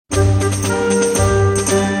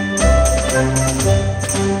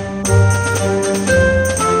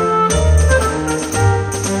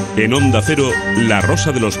En Onda Cero, La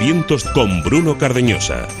Rosa de los Vientos con Bruno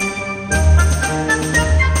Cardeñosa.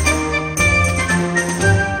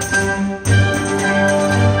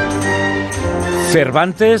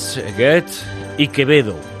 Cervantes, Goethe y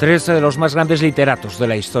Quevedo, tres de los más grandes literatos de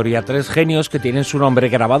la historia, tres genios que tienen su nombre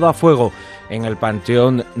grabado a fuego en el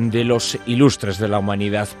panteón de los ilustres de la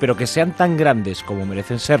humanidad, pero que sean tan grandes como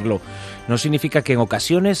merecen serlo no significa que en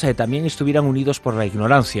ocasiones también estuvieran unidos por la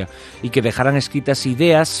ignorancia y que dejaran escritas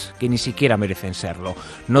ideas que ni siquiera merecen serlo.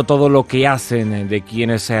 No todo lo que hacen de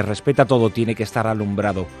quienes se respeta todo tiene que estar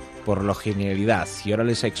alumbrado por la genialidad, y ahora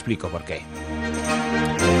les explico por qué.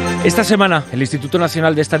 Esta semana, el Instituto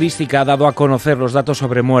Nacional de Estadística ha dado a conocer los datos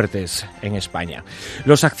sobre muertes en España.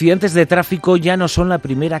 Los accidentes de tráfico ya no son la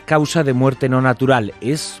primera causa de muerte no natural,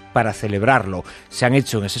 es para celebrarlo. Se han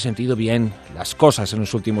hecho en ese sentido bien las cosas en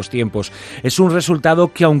los últimos tiempos. Es un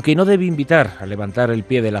resultado que, aunque no debe invitar a levantar el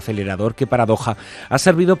pie del acelerador, qué paradoja, ha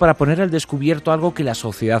servido para poner al descubierto algo que la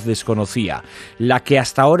sociedad desconocía. La que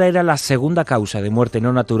hasta ahora era la segunda causa de muerte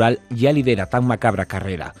no natural ya lidera tan macabra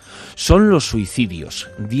carrera. Son los suicidios,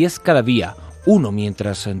 10 cada día, uno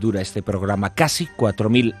mientras dura este programa, casi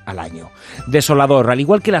 4.000 al año. Desolador, al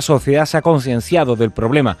igual que la sociedad se ha concienciado del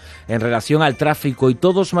problema en relación al tráfico y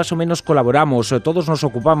todos más o menos colaboramos, todos nos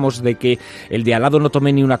ocupamos de que el de al lado no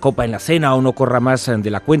tome ni una copa en la cena o no corra más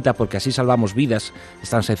de la cuenta porque así salvamos vidas.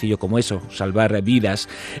 Es tan sencillo como eso, salvar vidas.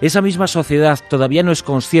 Esa misma sociedad todavía no es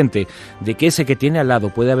consciente de que ese que tiene al lado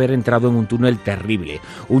puede haber entrado en un túnel terrible,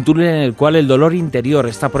 un túnel en el cual el dolor interior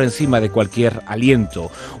está por encima de cualquier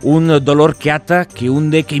aliento, un dolor que ata, que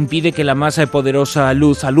hunde, que impide que la más poderosa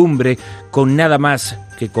luz alumbre con nada más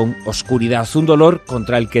que con oscuridad. Un dolor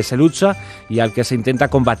contra el que se lucha y al que se intenta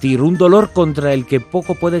combatir. Un dolor contra el que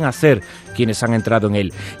poco pueden hacer quienes han entrado en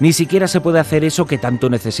él. Ni siquiera se puede hacer eso que tanto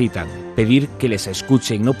necesitan, pedir que les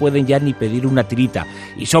escuchen. No pueden ya ni pedir una tirita.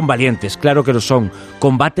 Y son valientes, claro que lo son.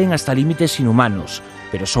 Combaten hasta límites inhumanos,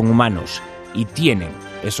 pero son humanos y tienen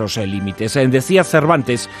esos límites. Decía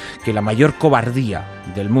Cervantes que la mayor cobardía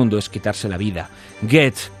del mundo es quitarse la vida.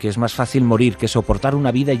 Goethe, que es más fácil morir que soportar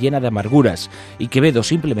una vida llena de amarguras. Y Quevedo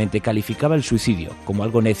simplemente calificaba el suicidio como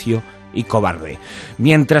algo necio y cobarde.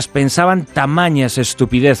 Mientras pensaban tamañas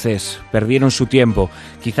estupideces, perdieron su tiempo,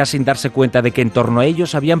 quizás sin darse cuenta de que en torno a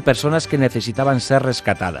ellos habían personas que necesitaban ser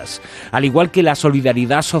rescatadas. Al igual que la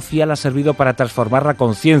solidaridad social ha servido para transformar la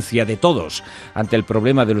conciencia de todos ante el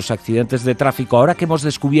problema de los accidentes de tráfico, ahora que hemos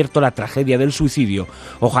descubierto la tragedia del suicidio,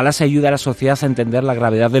 ojalá se ayude a la sociedad a entender la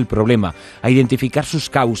gravedad del problema, a identificar sus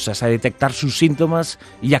causas, a detectar sus síntomas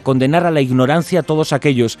y a condenar a la ignorancia a todos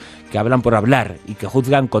aquellos que hablan por hablar y que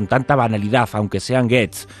juzgan con tanta banalidad, aunque sean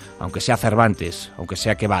Goethe, aunque sea Cervantes, aunque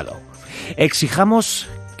sea Quevedo. Exijamos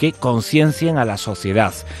que conciencien a la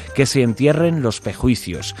sociedad, que se entierren los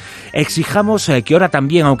prejuicios. Exijamos que ahora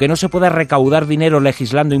también, aunque no se pueda recaudar dinero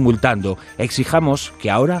legislando y multando, exijamos que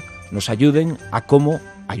ahora nos ayuden a cómo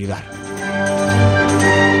ayudar.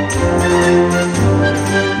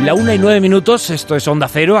 1:09, esto es Onda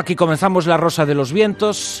Cero, aquí comenzamos La Rosa de los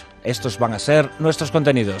Vientos, estos van a ser nuestros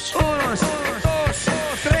contenidos.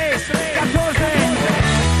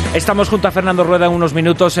 Estamos junto a Fernando Rueda en unos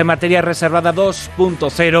minutos en materia reservada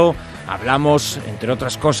 2.0. Hablamos, entre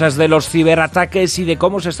otras cosas, de los ciberataques y de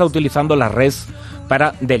cómo se está utilizando la red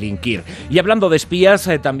para delinquir. Y hablando de espías,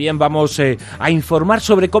 también vamos a informar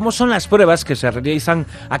sobre cómo son las pruebas que se realizan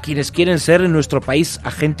a quienes quieren ser en nuestro país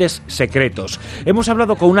agentes secretos. Hemos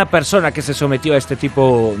hablado con una persona que se sometió a este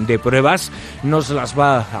tipo de pruebas, nos las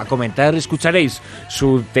va a comentar, escucharéis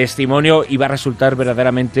su testimonio y va a resultar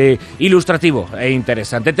verdaderamente ilustrativo e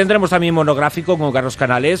interesante. Tendremos también monográfico con Carlos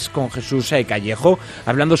Canales, con Jesús Callejo,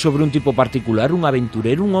 hablando sobre un tipo particular, un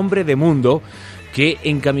aventurero, un hombre de mundo que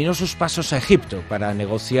encaminó sus pasos a Egipto para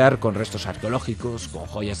negociar con restos arqueológicos, con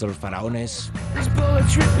joyas de los faraones.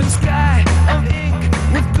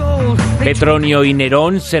 Petronio y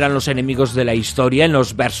Nerón serán los enemigos de la historia en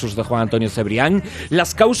los versos de Juan Antonio Cebrián.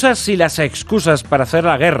 Las causas y las excusas para hacer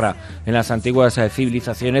la guerra en las antiguas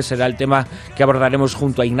civilizaciones será el tema que abordaremos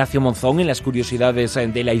junto a Ignacio Monzón en las curiosidades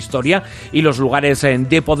de la historia, y los lugares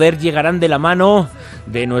de poder llegarán de la mano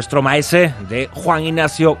de nuestro maese, de Juan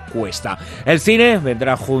Ignacio Cuesta. El cine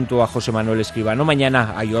vendrá junto a José Manuel Escribano.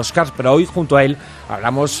 Mañana hay Oscars, pero hoy junto a él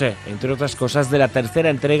hablamos, entre otras cosas, de la tercera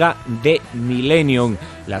entrega de Millennium,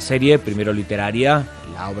 la serie primero literaria,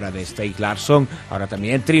 la obra de Stieg Larsson, ahora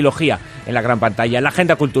también trilogía en la gran pantalla. La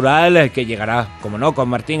agenda cultural que llegará, como no, con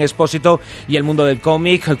Martín Expósito, y el mundo del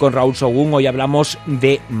cómic con Raúl Sogún. Hoy hablamos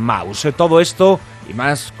de Maus. Todo esto y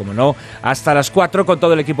más, como no, hasta las 4 con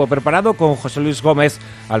todo el equipo preparado, con José Luis Gómez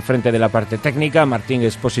al frente de la parte técnica, Martín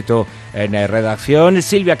Expósito en redacción,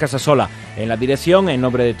 Silvia Casasola en la dirección, en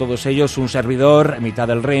nombre de todos ellos un servidor, mitad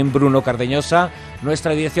del Rin, Bruno Cardeñosa,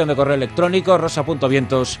 nuestra dirección de correo electrónico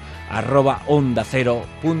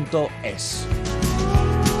rosa.vientos@ondacero.es.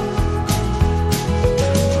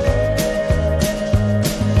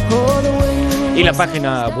 Y la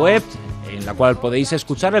página web en la cual podéis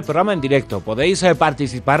escuchar el programa en directo, podéis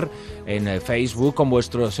participar en Facebook con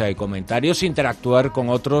vuestros comentarios, interactuar con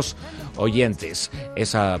otros oyentes.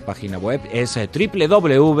 Esa página web es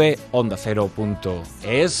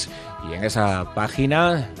www.ondacero.es y en esa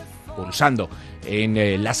página, pulsando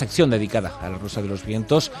en la sección dedicada a la Rosa de los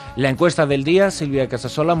Vientos, la encuesta del día. Silvia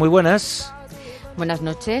Casasola, muy buenas. Buenas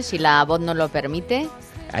noches, si la voz no lo permite.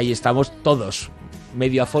 Ahí estamos todos,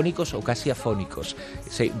 medio afónicos o casi afónicos.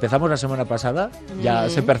 Empezamos la semana pasada, ya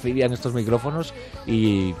se percibían estos micrófonos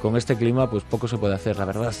y con este clima pues poco se puede hacer, la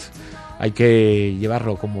verdad. Hay que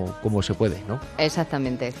llevarlo como se puede, ¿no?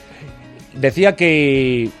 Exactamente. Decía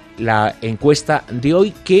que la encuesta de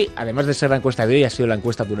hoy, que además de ser la encuesta de hoy, ha sido la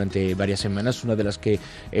encuesta durante varias semanas, una de las que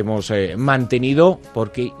hemos mantenido,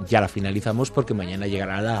 porque ya la finalizamos, porque mañana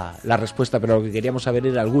llegará la respuesta, pero lo que queríamos saber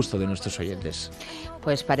era el gusto de nuestros oyentes.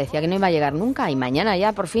 Pues parecía que no iba a llegar nunca y mañana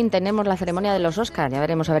ya por fin tenemos la ceremonia de los Oscars, ya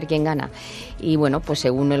veremos a ver quién gana. Y bueno, pues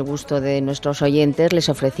según el gusto de nuestros oyentes les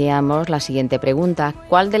ofrecíamos la siguiente pregunta: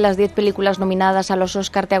 ¿cuál de las 10 películas nominadas a los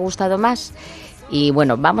Oscars te ha gustado más? Y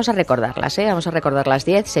bueno, vamos a recordarlas, vamos a recordar las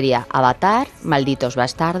 10. Sería Avatar, Malditos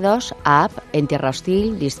Bastardos, Up, En Tierra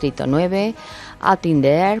Hostil, Distrito 9, Out in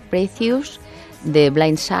the Air, Precious, The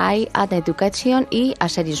Blind Side, Ad Education y A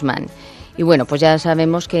Serious Man. Y bueno, pues ya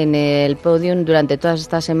sabemos que en el podium durante todas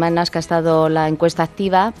estas semanas que ha estado la encuesta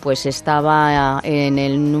activa, pues estaba en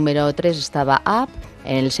el número 3 estaba Up,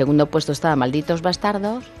 en el segundo puesto estaba Malditos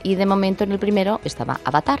Bastardos y de momento en el primero estaba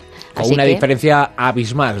Avatar. Con una diferencia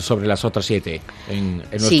abismal sobre las otras 7 en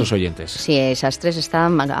nuestros oyentes. Sí, esas 3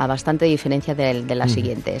 están a bastante diferencia de las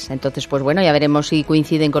siguientes. Entonces, pues bueno, ya veremos si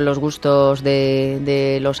coinciden con los gustos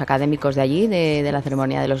de los académicos de allí, de la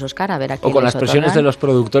ceremonia de los Oscar, a ver a quién o con les las presiones otorgan. de los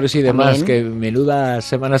productores y demás, También. que menudas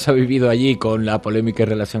semanas ha vivido allí con la polémica en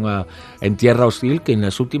relación a En Tierra Hostil, que en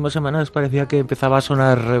las últimas semanas parecía que empezaba a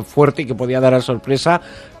sonar fuerte y que podía dar a sorpresa,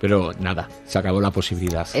 pero nada, se acabó la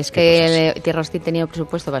posibilidad. Es que Tierra Hostil tenía un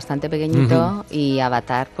presupuesto bastante pequeñito y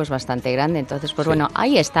Avatar pues bastante grande, entonces pues bueno,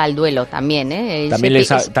 ahí está el duelo también,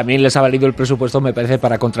 También les ha valido el presupuesto, me parece,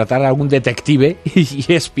 para contratar a algún detective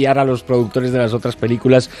y espiar a los productores de las otras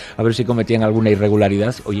películas a ver si cometían alguna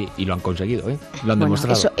irregularidad. Oye, y lo han conseguido, lo han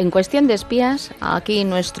demostrado. Eso, en cuestión de espías, aquí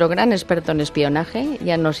nuestro gran experto en espionaje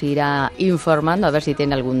ya nos irá informando a ver si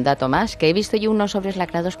tiene algún dato más, que he visto yo unos sobres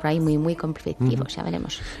lacrados por ahí muy conflictivos, ya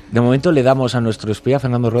veremos. De momento le damos a nuestro espía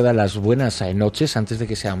Fernando Rueda las buenas noches antes de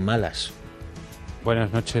que sean malas.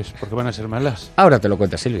 Buenas noches, ¿por qué van a ser malas? Ahora te lo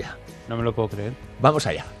cuenta Silvia. No me lo puedo creer. Vamos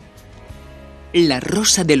allá. La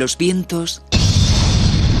Rosa de los Vientos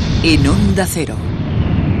en Onda Cero.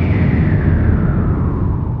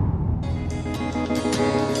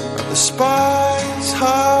 The spies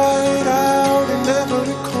hide out in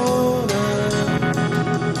every corner.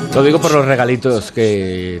 Lo digo por los regalitos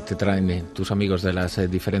que te traen tus amigos de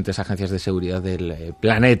las diferentes agencias de seguridad del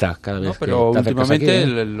planeta cada vez pero que te acercas últimamente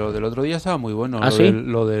aquí, lo del otro día estaba muy bueno. ¿Ah, sí?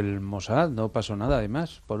 Lo del Mossad, no pasó nada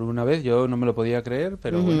además. Por una vez yo no me lo podía creer,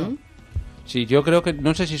 pero bueno. Sí, yo creo que,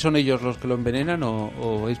 no sé si son ellos los que lo envenenan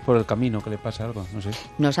o es por el camino que le pasa algo, no sé.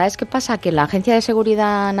 ¿No sabes qué pasa? Que la Agencia de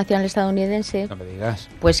Seguridad Nacional estadounidense No me digas.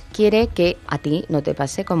 pues quiere que a ti no te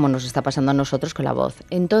pase como nos está pasando a nosotros con la voz.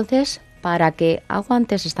 Entonces, para que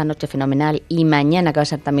aguantes esta noche fenomenal y mañana, que va a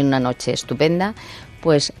ser también una noche estupenda,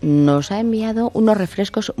 pues nos ha enviado unos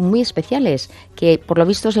refrescos muy especiales, que por lo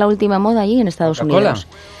visto es la última moda allí en Estados ¿Coca-Cola? Unidos.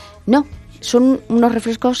 No, son unos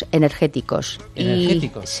refrescos energéticos.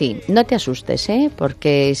 ¿Energéticos? Sí, no te asustes,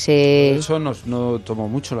 porque Eso no tomo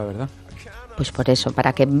mucho, la verdad. Pues por eso,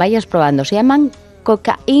 para que vayas probando. Se llaman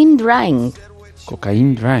Cocaine Drink.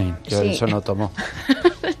 Cocaine Drain, yo Sí. eso no tomo.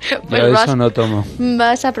 Pues Yo eso no tomo.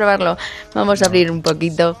 Vas a probarlo. Vamos a abrir un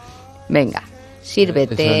poquito. Venga,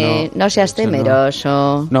 sírvete. Eso No seas eso no.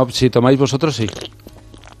 temeroso. No, si tomáis vosotros, sí.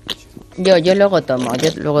 Yo luego tomo. Yo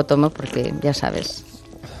luego tomo porque ya sabes.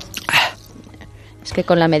 Es que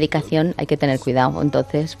con la medicación hay que tener cuidado.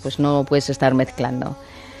 Entonces, pues no puedes estar mezclando.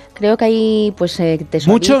 Creo que ahí, pues te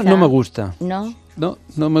suaviza. Mucho no me gusta. ¿No?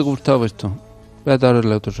 No me ha gustado esto. Voy a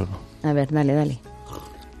darle otro solo. A ver, dale.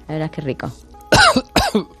 A ver, qué rico.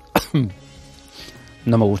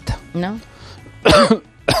 No me gusta. ¿No?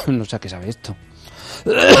 No sé a qué sabe esto.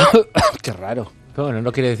 Qué raro. Pero bueno,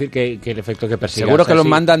 no quiere decir que el efecto que persiga. ¿Seguro que lo lo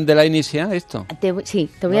mandan de la NISIA esto? Sí,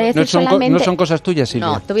 te voy a decir solamente... No son cosas tuyas, Silvia.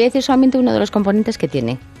 No, te voy a decir solamente uno de los componentes que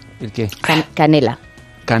tiene. ¿El qué? Canela.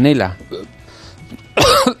 Canela.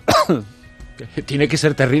 Tiene que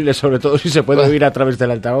ser terrible, sobre todo si se puede oír a través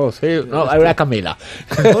del altavoz. No, hay una camela.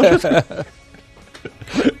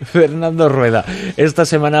 Fernando Rueda, esta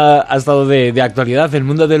semana ha estado de actualidad el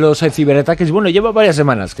mundo de los ciberataques. Bueno, lleva varias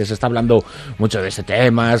semanas que se está hablando mucho de este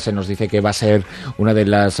tema. Se nos dice que va a ser una de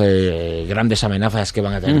las grandes amenazas que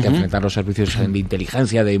van a tener que enfrentar los servicios de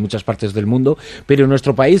inteligencia de muchas partes del mundo. Pero en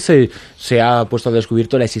nuestro país se ha puesto a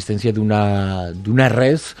descubierto la existencia de una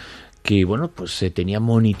red que, bueno, pues se tenía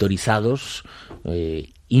monitorizados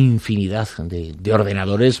infinidad de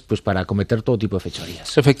ordenadores pues para cometer todo tipo de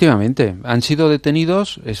fechorías. Efectivamente, han sido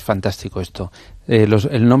detenidos, es fantástico esto.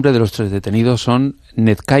 El nombre de los 3 detenidos son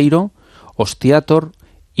Netcairo, Ostiator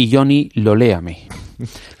y Johnny Loleame.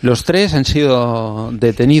 Los 3 han sido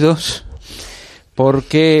detenidos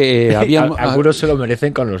porque algunos se lo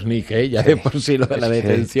merecen con los nick, ya de por sí lo de la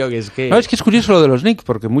detención es que... No, es que es curioso lo de los nick,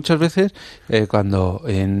 porque muchas veces cuando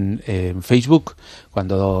en Facebook,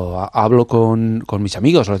 cuando hablo con mis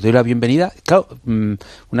amigos o les doy la bienvenida, claro,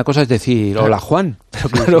 una cosa es decir hola Juan, pero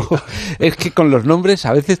claro, es que con los nombres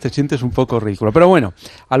a veces te sientes un poco ridículo. Pero bueno,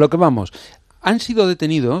 a lo que vamos. Han sido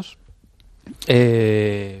detenidos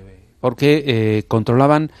porque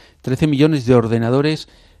controlaban 13 millones de ordenadores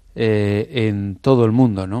en todo el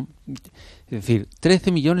mundo, ¿no? Es decir,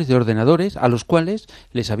 13 millones de ordenadores a los cuales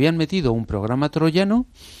les habían metido un programa troyano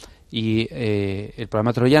y el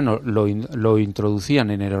programa troyano lo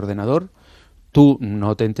introducían en el ordenador, tú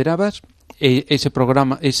no te enterabas,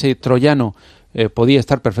 ese troyano podía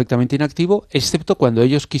estar perfectamente inactivo, excepto cuando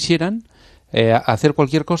ellos quisieran hacer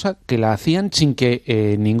cualquier cosa, que la hacían sin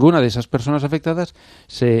que ninguna de esas personas afectadas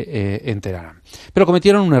se enteraran. Pero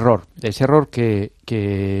cometieron un error. Ese error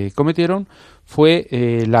que cometieron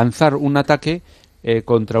fue lanzar un ataque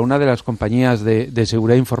contra una de las compañías de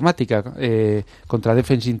seguridad informática, contra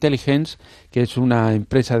Defense Intelligence, que es una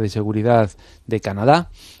empresa de seguridad de Canadá,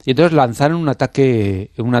 y entonces lanzaron un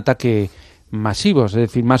ataque masivo, es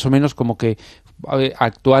decir, más o menos como que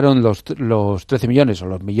actuaron los 13 millones o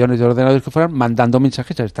los millones de ordenadores que fueran mandando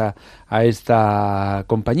mensajes a esta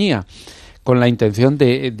compañía con la intención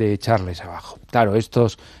de echarles abajo. Claro,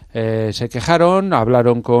 estos se quejaron,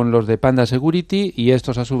 hablaron con los de Panda Security y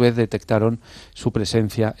estos a su vez detectaron su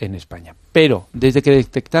presencia en España. Pero desde que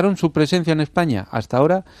detectaron su presencia en España hasta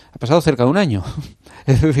ahora ha pasado cerca de un año.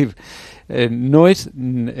 Es decir, no es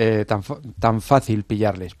tan fácil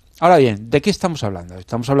pillarles. Ahora bien, ¿de qué estamos hablando?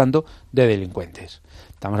 Estamos hablando de delincuentes.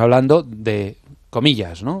 Estamos hablando de,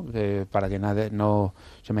 comillas, ¿no? Para que no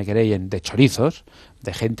se me querellen, de chorizos,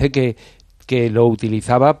 de gente que lo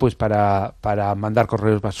utilizaba pues para mandar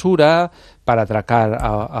correos basura, para atracar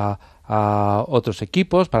a otros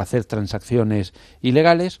equipos, para hacer transacciones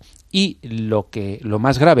ilegales y lo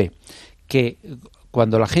más grave, que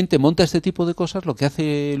cuando la gente monta este tipo de cosas, lo que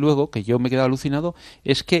hace luego, que yo me he quedado alucinado,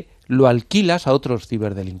 es que lo alquilas a otros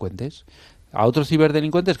ciberdelincuentes. A otros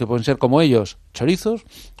ciberdelincuentes que pueden ser como ellos, chorizos,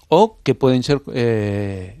 o que pueden ser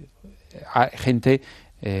gente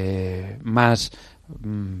más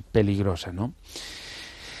peligrosa, ¿no?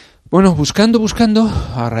 Bueno, buscando,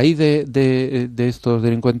 a raíz de estos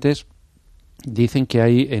delincuentes, dicen que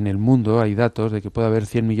hay en el mundo, hay datos de que puede haber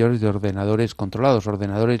 100 millones de ordenadores controlados.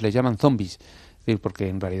 Ordenadores les llaman zombies, es decir, porque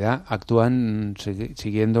en realidad actúan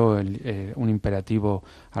siguiendo un imperativo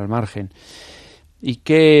al margen. Y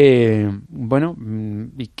que, bueno,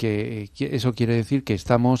 que eso quiere decir que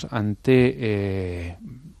estamos ante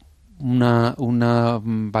una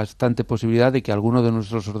bastante posibilidad de que alguno de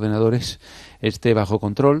nuestros ordenadores esté bajo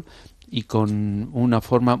control y con una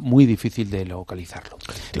forma muy difícil de localizarlo.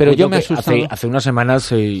 Pero yo me asustado. Hace unas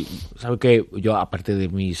semanas, sabe que yo, aparte de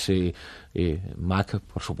mis Mac,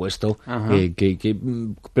 por supuesto,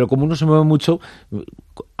 pero como no se mueve mucho,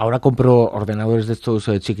 ahora compro ordenadores de estos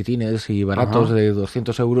chiquitines y baratos de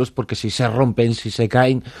 200 euros porque si se rompen, si se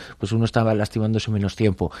caen, pues uno estaba lastimándose menos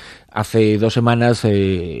tiempo. Hace 2 semanas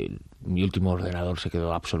mi último ordenador se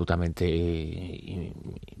quedó absolutamente...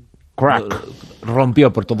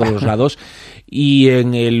 rompió por todos los lados y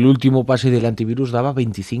en el último pase del antivirus daba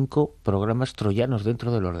 25 programas troyanos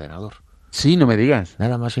dentro del ordenador. Sí, no me digas.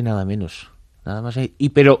 Nada más y nada menos. Nada más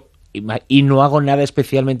y no hago nada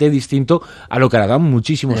especialmente distinto a lo que harán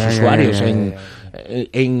muchísimos usuarios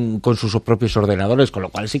con sus propios ordenadores, con lo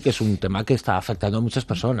cual sí que es un tema que está afectando a muchas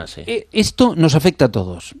personas. Esto nos afecta a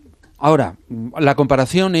todos. Ahora, la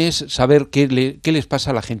comparación es saber qué les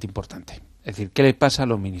pasa a la gente importante. Es decir, ¿qué le pasa a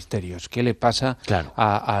los ministerios? ¿Qué le pasa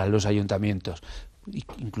a los ayuntamientos?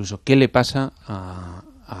 incluso qué le pasa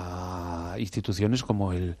a instituciones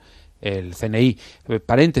como el CNI.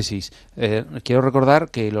 Paréntesis, quiero recordar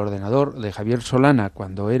que el ordenador de Javier Solana,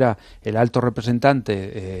 cuando era el alto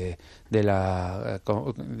representante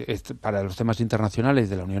para los temas internacionales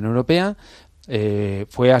de la Unión Europea,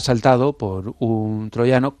 fue asaltado por un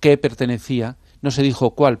troyano que pertenecía, no se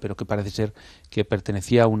dijo cuál, pero que parece ser que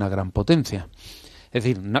pertenecía a una gran potencia. Es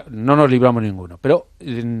decir, no nos libramos ninguno. Pero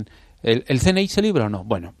 ¿el CNI se libra o no?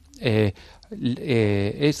 Bueno, he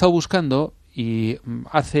estado buscando y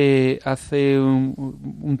hace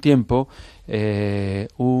un tiempo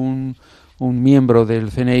un miembro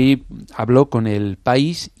del CNI habló con El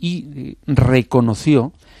País y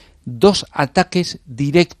reconoció 2 ataques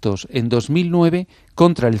directos en 2009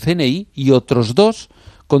 contra el CNI y otros 2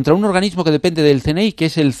 contra un organismo que depende del CNI, que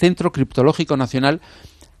es el Centro Criptológico Nacional,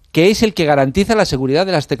 que es el que garantiza la seguridad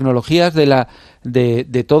de las tecnologías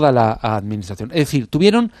de toda la administración. Es decir,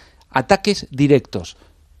 tuvieron ataques directos.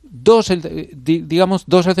 2 al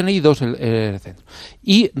CNI y 2 el centro.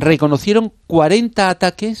 Y reconocieron 40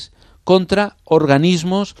 ataques contra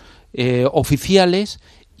organismos oficiales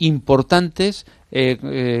importantes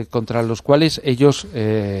contra los cuales ellos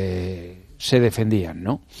se defendían,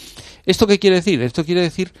 ¿no? ¿Esto qué quiere decir? Esto quiere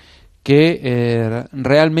decir que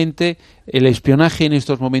realmente el espionaje en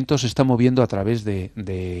estos momentos se está moviendo a través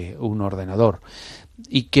de un ordenador.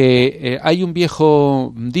 Y que hay un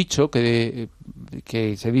viejo dicho que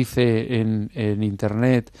se dice en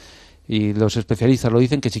Internet, y los especialistas lo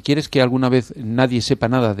dicen, que si quieres que alguna vez nadie sepa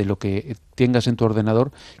nada de lo que tengas en tu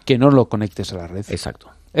ordenador, que no lo conectes a la red. Exacto.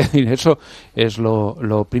 Es decir, eso es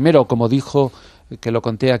lo primero, como dijo, que lo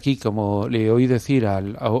conté aquí, como le oí decir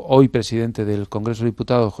al hoy presidente del Congreso de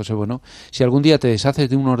Diputados, José Bonó, si algún día te deshaces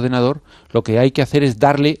de un ordenador, lo que hay que hacer es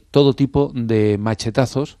darle todo tipo de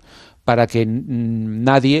machetazos para que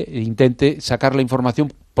nadie intente sacar la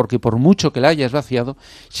información, porque por mucho que la hayas vaciado,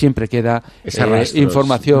 siempre queda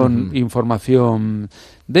información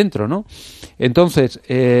dentro, ¿no? Entonces,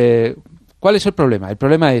 ¿cuál es el problema? El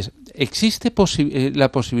problema es, ¿existe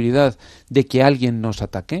la posibilidad de que alguien nos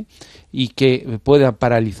ataque y que pueda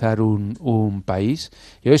paralizar un país?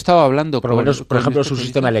 Yo he estado hablando por ejemplo, su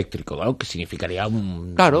sistema eléctrico, ¿no? Que significaría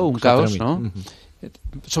un caos, ¿no?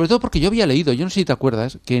 Sobre todo porque yo había leído, yo no sé si te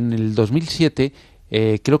acuerdas, que en el 2007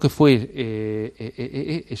 creo que fue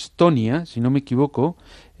Estonia, si no me equivoco,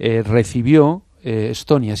 recibió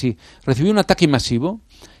un ataque masivo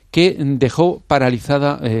que dejó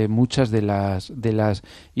paralizada muchas de las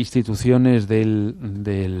instituciones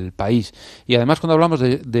del país. Y además, cuando hablamos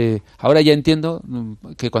ahora ya entiendo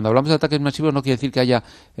que cuando hablamos de ataques masivos no quiere decir que haya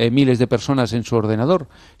miles de personas en su ordenador,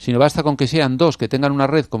 sino basta con que sean 2 que tengan una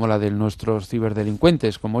red como la de nuestros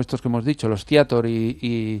ciberdelincuentes, como estos que hemos dicho, los Tiator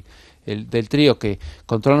y el del trío, que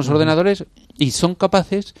controlan los ordenadores y son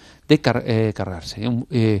capaces de cargarse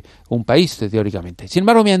un país, teóricamente. Sin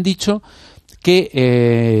embargo, me han dicho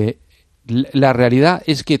que la realidad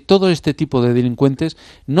es que todo este tipo de delincuentes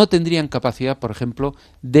no tendrían capacidad, por ejemplo,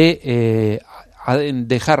 de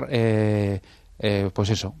dejar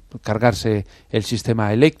cargarse el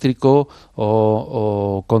sistema eléctrico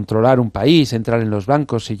o controlar un país, entrar en los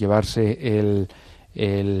bancos y llevarse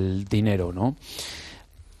el dinero, ¿no?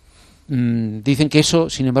 Dicen que eso,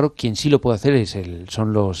 sin embargo, quien sí lo puede hacer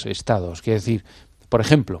son los estados. Quiere decir, por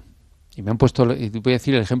ejemplo, y me han puesto, voy a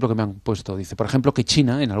decir el ejemplo que me han puesto. Dice, por ejemplo, que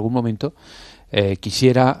China en algún momento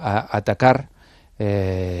quisiera atacar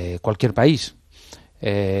cualquier país.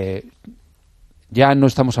 Ya no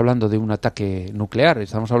estamos hablando de un ataque nuclear,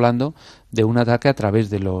 estamos hablando de un ataque a través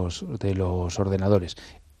de los ordenadores.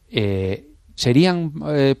 ¿Serían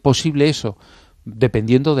posible eso?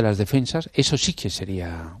 Dependiendo de las defensas, eso sí que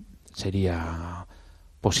sería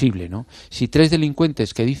posible, ¿no? Si 3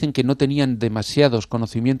 delincuentes que dicen que no tenían demasiados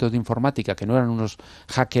conocimientos de informática, que no eran unos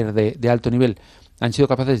hackers de alto nivel, han sido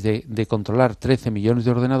capaces de controlar 13 millones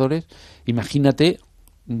de ordenadores, imagínate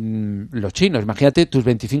los chinos, imagínate tus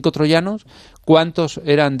 25 troyanos, cuántos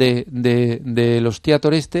eran de los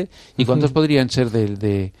Tiator y cuántos podrían ser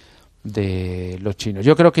de los chinos.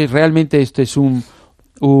 Yo creo que realmente este es un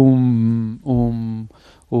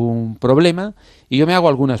problema, y yo me hago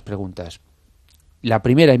algunas preguntas. La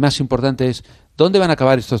primera y más importante es, ¿dónde van a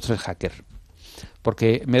acabar estos 3 hackers?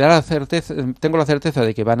 Porque tengo la certeza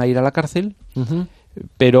de que van a ir a la cárcel,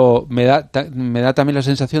 pero me da también la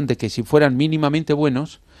sensación de que si fueran mínimamente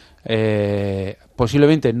buenos,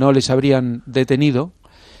 posiblemente no les habrían detenido,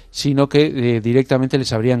 sino que directamente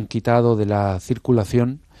les habrían quitado de la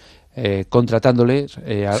circulación, contratándoles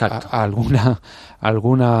a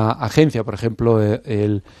alguna agencia, por ejemplo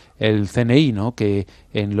el CNI, ¿no? Que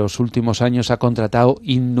en los últimos años ha contratado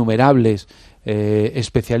innumerables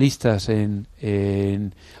especialistas en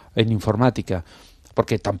informática,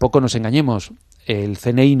 porque tampoco nos engañemos, el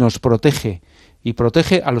CNI nos protege y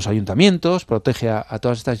protege a los ayuntamientos, protege a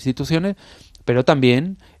todas estas instituciones, pero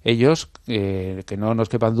también ellos, que no nos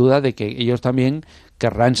quepan duda de que ellos también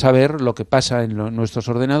querrán saber lo que pasa en nuestros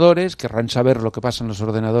ordenadores, querrán saber lo que pasa en los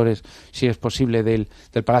ordenadores, si es posible, del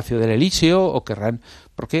Palacio del Elíseo, o querrán,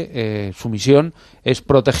 porque su misión es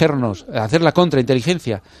protegernos, hacer la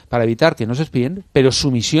contrainteligencia para evitar que nos espíen, pero su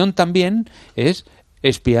misión también es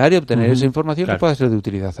espiar y obtener esa información que pueda ser de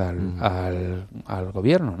utilidad al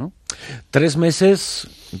gobierno, ¿no? 3 meses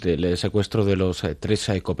del secuestro de los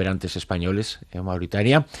 3 cooperantes españoles en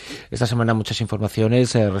Mauritania. Esta semana muchas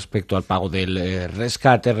informaciones respecto al pago del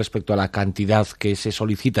rescate, respecto a la cantidad que se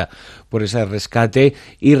solicita por ese rescate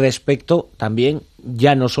y respecto también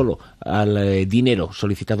ya no solo al dinero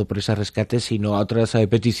solicitado por ese rescate, sino a otras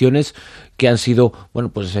peticiones que han sido, bueno,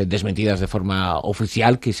 pues desmentidas de forma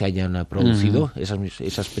oficial, que se hayan producido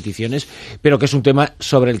esas peticiones, pero que es un tema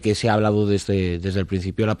sobre el que se ha hablado desde el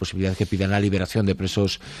principio, la posibilidad que pidan la liberación de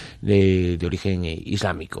presos de origen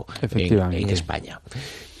islámico en España.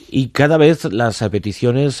 Y cada vez las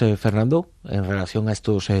peticiones, Fernando, en relación a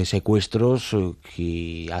estos secuestros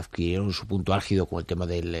que adquirieron su punto álgido con el tema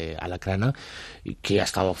del Alacrana, que ha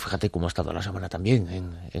estado, fíjate cómo ha estado la semana también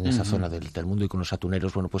en esa zona del mundo y con los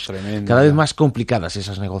atuneros, bueno, pues tremendo. Cada vez más complicadas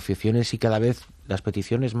esas negociaciones y cada vez las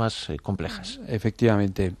peticiones más complejas.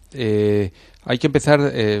 Efectivamente. Hay que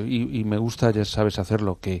empezar, y me gusta, ya sabes,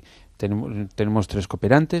 hacerlo, que tenemos 3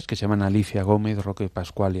 cooperantes que se llaman Alicia Gómez, Roque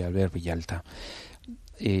Pascual y Albert Villalta.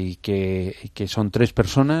 Y que son 3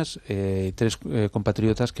 personas, 3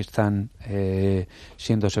 compatriotas que están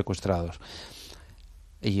siendo secuestrados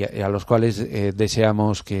y a los cuales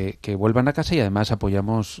deseamos que vuelvan a casa, y además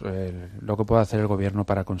apoyamos lo que pueda hacer el gobierno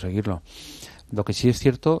para conseguirlo. Lo que sí es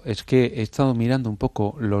cierto es que he estado mirando un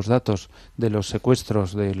poco los datos de los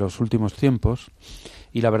secuestros de los últimos tiempos,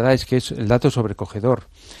 y la verdad es que el dato es sobrecogedor.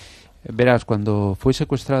 Verás, cuando fue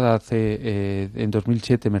secuestrada en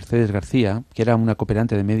 2007 Mercedes García, que era una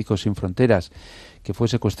cooperante de Médicos Sin Fronteras, que fue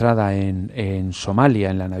secuestrada en Somalia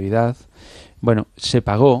en la Navidad, bueno, se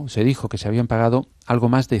dijo que se habían pagado algo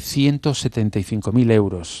más de 175.000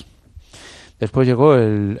 euros. Después llegó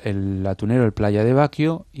el atunero, el Playa de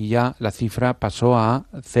Baquio, y ya la cifra pasó a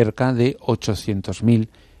cerca de 800.000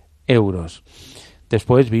 euros.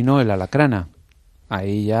 Después vino el Alacrana.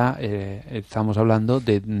 Ahí ya estamos hablando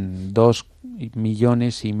de 2,5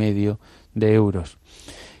 millones de euros.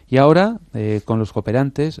 Y ahora, con los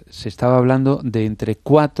cooperantes, se estaba hablando de entre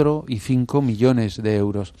 4 y 5 millones de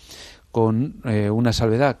euros, con una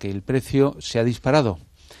salvedad, que el precio se ha disparado.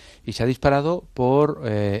 Y se ha disparado por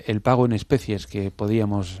el pago en especies, que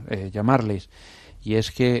podíamos llamarles. Y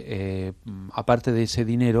es que, aparte de ese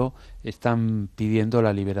dinero, están pidiendo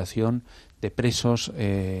la liberación de presos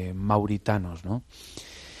mauritanos, ¿no?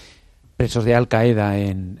 Presos de Al Qaeda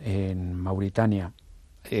en Mauritania.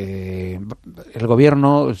 El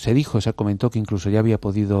gobierno se comentó que incluso ya había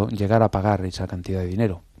podido llegar a pagar esa cantidad de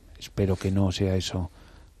dinero. Espero que no sea eso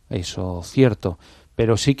cierto,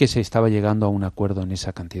 pero sí que se estaba llegando a un acuerdo en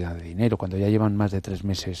esa cantidad de dinero, cuando ya llevan más de 3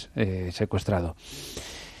 meses secuestrado.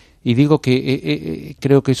 Y digo que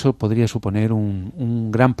creo que eso podría suponer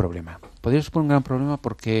un gran problema. Podría suponer un gran problema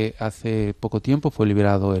porque hace poco tiempo fue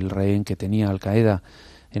liberado el rehén que tenía Al Qaeda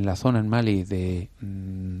en la zona en Mali de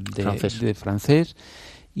francés,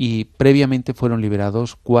 y previamente fueron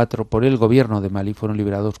liberados 4, por el gobierno de Mali fueron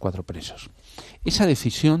liberados 4 presos. Esa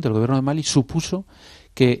decisión del gobierno de Mali supuso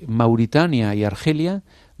que Mauritania y Argelia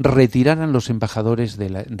retiraran los embajadores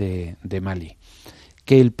de Mali.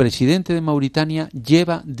 Que el presidente de Mauritania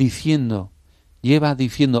lleva diciendo, y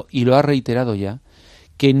lo ha reiterado ya,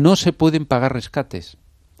 que no se pueden pagar rescates,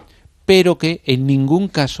 pero que en ningún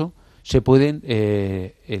caso se pueden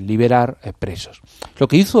liberar presos. Lo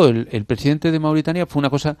que hizo el presidente de Mauritania fue una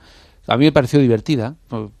cosa, a mí me pareció divertida,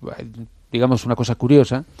 digamos una cosa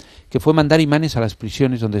curiosa, que fue mandar imanes a las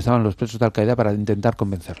prisiones donde estaban los presos de Al Qaeda para intentar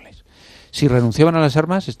convencerles. Si renunciaban a las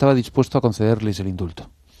armas, estaba dispuesto a concederles el indulto.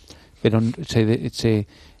 Pero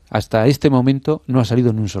hasta este momento no ha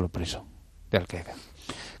salido ni un solo preso de Al Qaeda.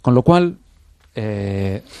 Con lo cual,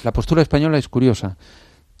 la postura española es curiosa.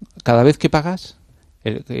 Cada vez que pagas,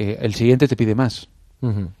 el siguiente te pide más.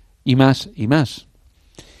 Y más, y más.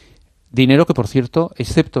 Dinero que, por cierto,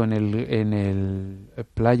 excepto en el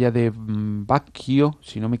Playa de Baquio,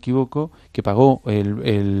 si no me equivoco, que pagó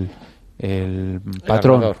el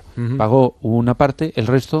patrón, pagó una parte, el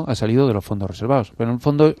resto ha salido de los fondos reservados. Pero en el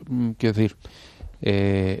fondo, quiero decir,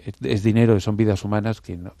 es dinero, son vidas humanas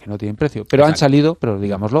que no tienen precio. Pero han salido, pero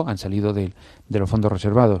digámoslo, han salido de los fondos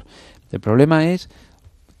reservados. El problema es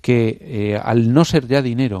que al no ser ya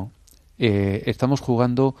dinero, estamos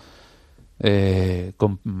jugando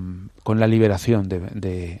con la liberación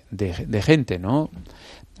de gente, ¿no?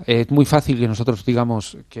 Es muy fácil que nosotros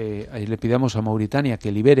digamos que le pidamos a Mauritania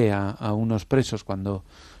que libere a unos presos cuando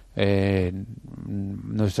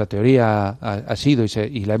nuestra teoría ha sido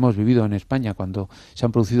y la hemos vivido en España cuando se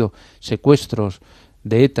han producido secuestros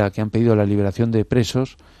de ETA que han pedido la liberación de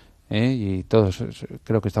presos, y todos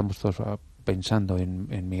creo que estamos todos pensando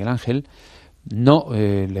en Miguel Ángel. No,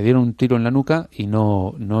 le dieron un tiro en la nuca y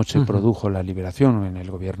no se produjo la liberación en el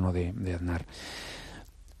gobierno de Aznar.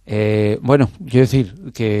 Bueno, quiero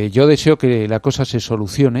decir que yo deseo que la cosa se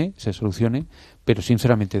solucione, pero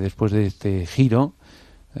sinceramente después de este giro,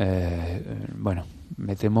 bueno,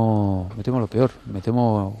 me temo lo peor.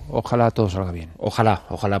 Ojalá todo salga bien. Ojalá,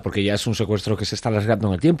 porque ya es un secuestro que se está alargando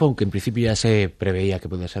en el tiempo, aunque en principio ya se preveía que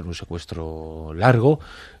podía ser un secuestro largo.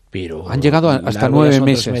 Pero han llegado hasta 9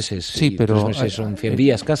 meses. Sí, pero 3 meses son 100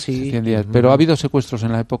 días casi. 100 días. Pero ha habido secuestros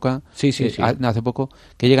en la época, sí. hace poco,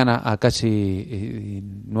 que llegan a casi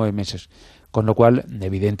 9 meses. Con lo cual,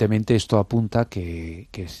 evidentemente, esto apunta que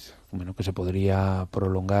se podría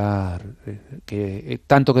prolongar, que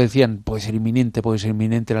tanto que decían puede ser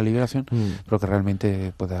inminente la liberación, pero que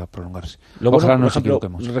realmente pueda prolongarse. Ojalá nos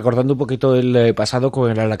equivoquemos. Recordando un poquito el pasado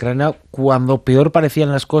con el Alacrana, cuando peor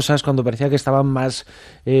parecían las cosas, cuando parecía que estaban más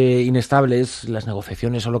inestables las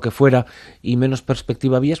negociaciones o lo que fuera, y menos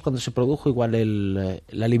perspectiva había, es cuando se produjo igual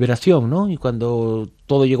la liberación, ¿no? Y cuando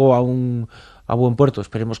todo llegó a buen puerto.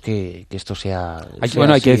 Esperemos que esto sea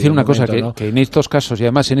hay que decir una cosa, ¿no? que en estos casos, y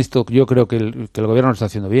además en esto yo creo que el gobierno lo está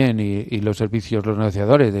haciendo bien, y los servicios, los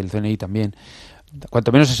negociadores del CNI también,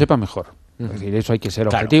 cuanto menos se sepa mejor. Es decir, eso hay que ser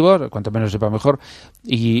objetivos, cuanto menos se sepa mejor,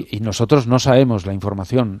 y nosotros no sabemos la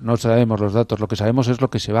información, no sabemos los datos, lo que sabemos es lo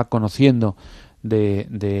que se va conociendo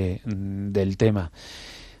del tema.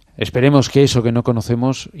 Esperemos que eso que no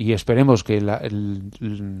conocemos, y esperemos que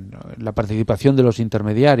la participación de los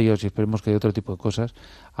intermediarios, y esperemos que de otro tipo de cosas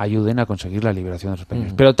ayuden a conseguir la liberación de los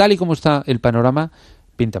españoles. Pero tal y como está el panorama,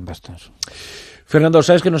 pintan bastos. Fernando,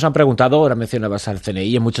 ¿sabes que nos han preguntado? Ahora mencionabas al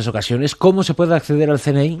CNI en muchas ocasiones. ¿Cómo se puede acceder al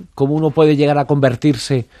CNI? ¿Cómo uno puede llegar a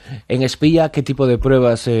convertirse en espía? ¿Qué tipo de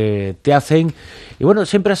pruebas te hacen? Y bueno,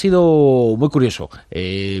 siempre ha sido muy curioso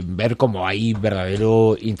ver cómo hay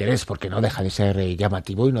verdadero interés, porque no deja de ser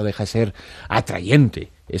llamativo y no deja de ser atrayente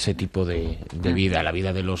ese tipo de vida. La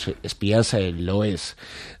vida de los espías lo es,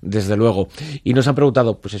 desde luego. Y nos han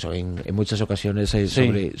preguntado, pues eso, en muchas ocasiones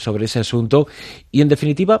sobre ese asunto. Y en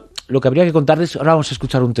definitiva, lo que habría que contarles, ahora vamos a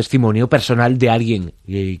escuchar un testimonio personal de alguien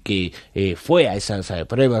que fue a esas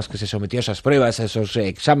pruebas, que se sometió a esas pruebas, a esos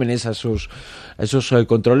exámenes, a esos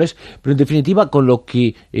controles. Pero en definitiva, con lo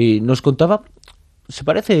que nos contaba, se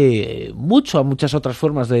parece mucho a muchas otras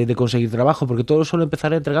formas de conseguir trabajo, porque todo suele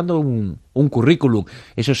empezar entregando un currículum.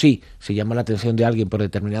 Eso sí, si llama la atención de alguien por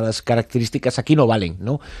determinadas características, aquí no valen,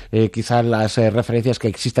 ¿no? Quizás las referencias que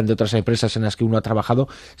existan de otras empresas en las que uno ha trabajado,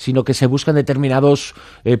 sino que se buscan determinados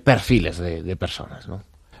perfiles de personas, ¿no?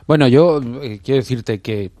 Bueno, yo quiero decirte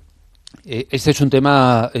que este es un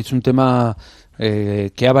tema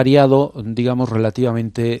que ha variado, digamos,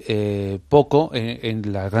 relativamente poco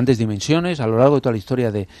en las grandes dimensiones a lo largo de toda la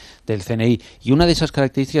historia del CNI. Y una de esas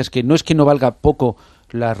características que no es que no valga poco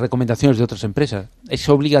las recomendaciones de otras empresas, es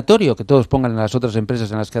obligatorio que todos pongan en las otras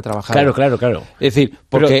empresas en las que ha trabajado. Claro. Es decir,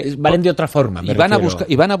 porque pero valen de otra forma. Y van a buscar,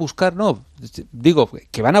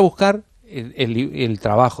 que van a buscar el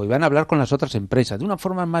trabajo, y van a hablar con las otras empresas de una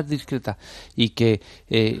forma más discreta, y que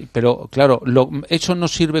pero claro, eso no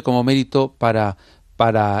sirve como mérito para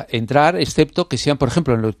entrar, excepto que sean, por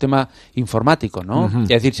ejemplo, en el tema informático, ¿no? Es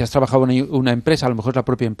decir, si has trabajado en una empresa, a lo mejor es la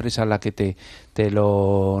propia empresa la que te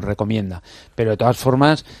lo recomienda. Pero de todas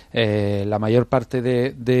formas, la mayor parte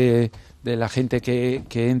de la gente que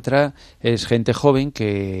entra es gente joven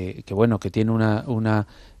que tiene una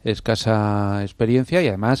escasa experiencia, y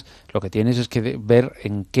además lo que tienes es que ver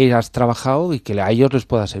en qué has trabajado y que a ellos les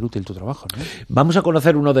pueda ser útil tu trabajo, ¿no? Vamos a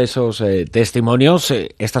conocer uno de esos testimonios.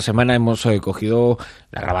 Esta semana hemos cogido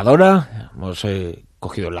la grabadora, hemos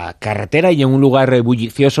cogido la carretera y en un lugar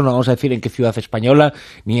bullicioso, no vamos a decir en qué ciudad española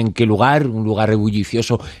ni en qué lugar, un lugar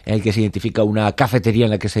bullicioso en el que se identifica una cafetería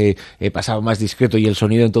en la que se pasaba más discreto y el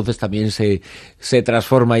sonido entonces también se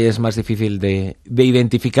transforma y es más difícil de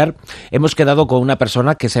identificar. Hemos quedado con una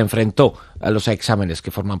persona que se enfrentó a los exámenes que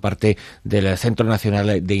forman parte del Centro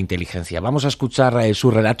Nacional de Inteligencia. Vamos a escuchar su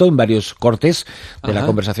relato en varios cortes de la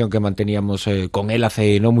conversación que manteníamos con él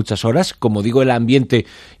hace no muchas horas. Como digo, el ambiente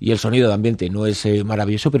y el sonido de ambiente no es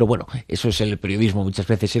maravilloso, pero bueno, eso es el periodismo, muchas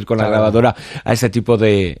veces ir con la grabadora a este tipo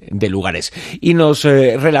de lugares. Y nos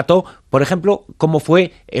relató, por ejemplo, cómo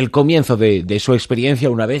fue el comienzo de su experiencia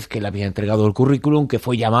una vez que le había entregado el currículum, que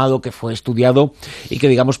fue llamado, que fue estudiado y que,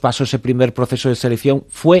 digamos, pasó ese primer proceso de selección,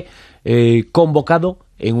 fue convocado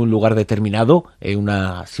en un lugar determinado, en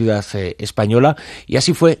una ciudad española, y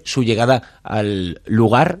así fue su llegada al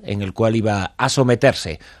lugar en el cual iba a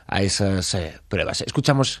someterse a esas pruebas.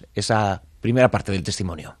 Escuchamos esa primera parte del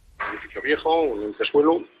testimonio. Un edificio viejo, un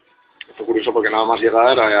entresuelo. Fue curioso porque nada más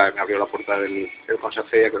llegar me abrió la puerta el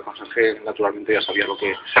conserje, que el conserje naturalmente ya sabía lo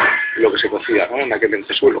que se cocía, ¿no?, en aquel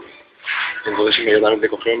entresuelo. Entonces inmediatamente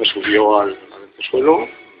cogió y me subió al entresuelo.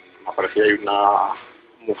 Aparecía ahí una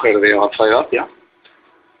mujer de avanzada edad ya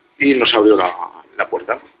y nos abrió la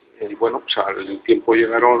puerta. Y bueno, pues al tiempo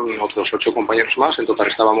llegaron otros 8 compañeros más, en total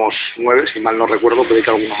estábamos 9, si mal no recuerdo, pedí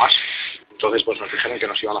que alguno más. Entonces pues nos dijeron que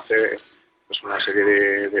nos iban a hacer pues una serie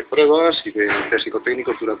de pruebas y de test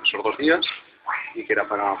psicotécnicos durante esos 2 días y que era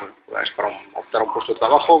para optar a un puesto de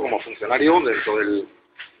trabajo como funcionario dentro del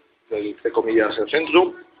entre comillas, el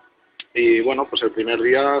centro. Y bueno, pues el primer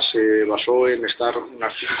día se basó en estar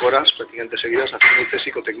unas 5 horas prácticamente seguidas haciendo test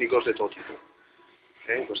psicotécnicos de todo tipo.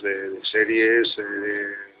 Pues de series,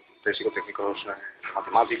 de psicotécnicos,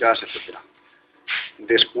 matemáticas, etcétera.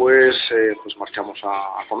 Después pues marchamos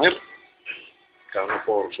a comer, cada uno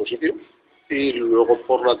por su sitio, y luego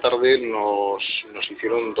por la tarde nos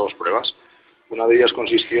hicieron 2 pruebas. Una de ellas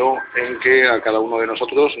consistió en que a cada uno de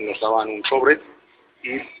nosotros nos daban un sobre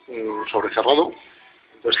y un sobre cerrado.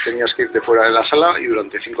 Entonces tenías que irte fuera de la sala y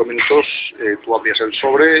durante 5 minutos tú abrías el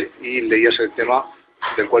sobre y leías el tema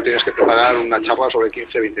del cual tenías que preparar una charla sobre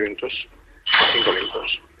 15-20 minutos, 5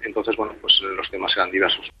 minutos. Entonces, bueno, pues los temas eran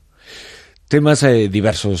diversos. Temas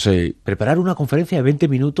diversos. Preparar una conferencia de 20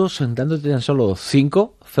 minutos dándote tan solo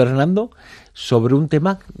 5, Fernando, sobre un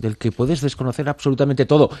tema del que puedes desconocer absolutamente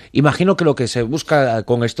todo. Imagino que lo que se busca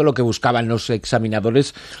con esto, lo que buscaban los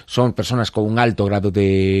examinadores, son personas con un alto grado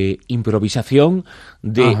de improvisación,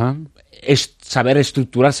 de saber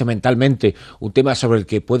estructurarse mentalmente, un tema sobre el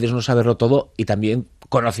que puedes no saberlo todo y también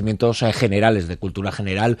conocimientos generales, de cultura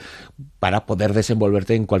general, para poder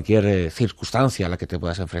desenvolverte en cualquier circunstancia a la que te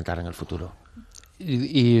puedas enfrentar en el futuro.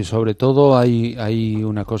 Y sobre todo hay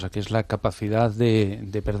una cosa, que es la capacidad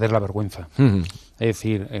de perder la vergüenza. Es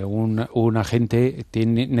decir, un agente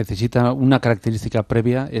necesita una característica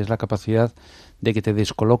previa, es la capacidad de que te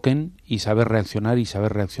descoloquen y saber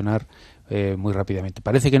reaccionar muy rápidamente.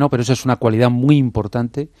 Parece que no, pero eso es una cualidad muy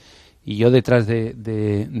importante. Y yo detrás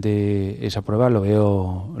de esa prueba lo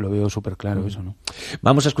veo súper claro, eso, ¿no?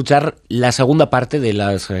 Vamos a escuchar la segunda parte de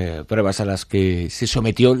las pruebas a las que se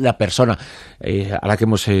sometió la persona a la que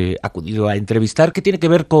hemos acudido a entrevistar, que tiene que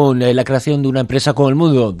ver con la creación de una empresa, con el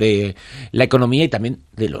mundo de la economía y también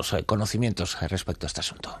de los conocimientos respecto a este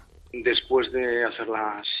asunto. Después de hacer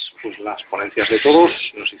las ponencias de todos,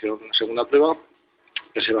 nos hicieron una segunda prueba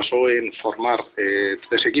que se basó en formar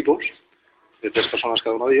 3 equipos de 3 personas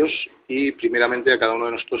cada uno de ellos, y primeramente a cada uno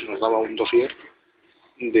de nosotros se nos daba un dossier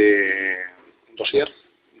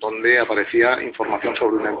donde aparecía información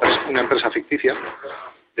sobre una empresa ficticia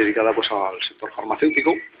dedicada pues al sector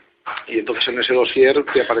farmacéutico, y entonces en ese dossier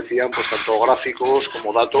te aparecían pues tanto gráficos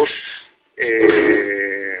como datos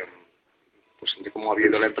pues de cómo había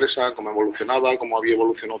ido la empresa, cómo evolucionaba, cómo había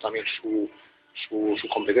evolucionado también su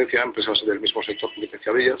competencia, empresas del mismo sector,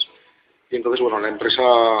 competencia de ellas. Y entonces, bueno, la empresa,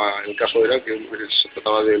 el caso era que se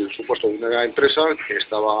trataba del supuesto de una empresa que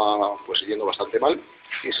estaba pues yendo bastante mal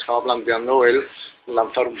y se estaba planteando el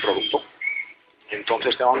lanzar un producto.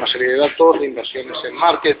 Entonces te daban una serie de datos de inversiones en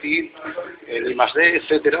marketing, en I+D,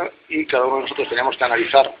 etcétera, y cada uno de nosotros teníamos que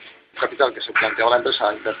analizar el capital que se planteaba la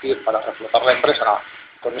empresa a invertir para reflotar la empresa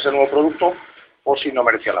con ese nuevo producto, o si no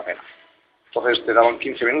merecía la pena. Entonces te daban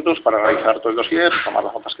 15 minutos para analizar todo el dossier, tomar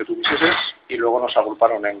las notas que tú quisieses, y luego nos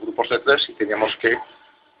agruparon en grupos de 3 y teníamos que,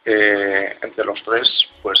 entre los 3,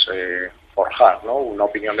 pues forjar, ¿no?, una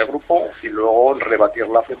opinión de grupo y luego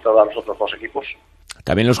rebatirla frente a los otros 2 equipos.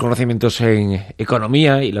 También los conocimientos en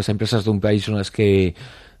economía y las empresas de un país son las que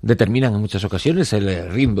determinan en muchas ocasiones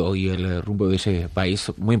el ritmo y el rumbo de ese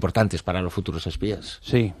país, muy importantes para los futuros espías.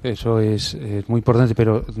 Sí, eso es muy importante,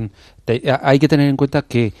 pero hay que tener en cuenta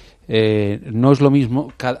que no es lo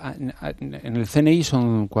mismo. En el CNI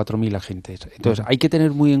son 4.000 agentes. Entonces, hay que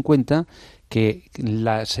tener muy en cuenta que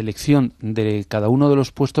la selección de cada uno de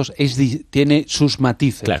los puestos tiene sus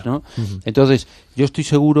matices, claro, ¿no? Entonces, yo estoy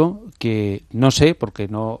seguro que, no sé, porque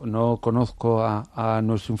no conozco a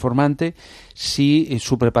nuestro informante, si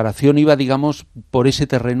su preparación iba, digamos, por ese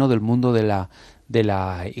terreno del mundo de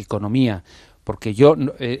la economía. Porque yo,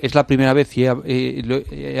 es la primera vez, y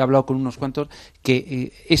he hablado con unos cuantos,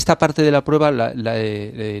 que esta parte de la prueba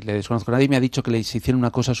le desconozco. Nadie me ha dicho que les hicieran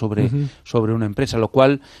una cosa sobre una empresa, lo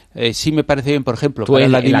cual sí me parece bien, por ejemplo, Tú para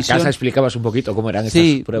en la la división... casa explicabas un poquito cómo eran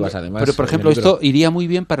estas pruebas, además. Pero, por ejemplo, esto iría muy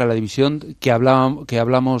bien para la división que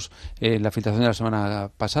hablamos en la filtración de la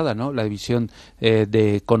semana pasada, ¿no? La división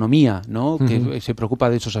de economía, ¿no? Que se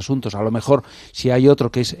preocupa de esos asuntos. A lo mejor, si hay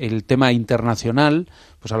otro que es el tema internacional,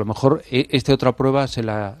 pues a lo mejor otra prueba se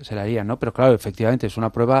la haría, ¿no? Pero claro, efectivamente, es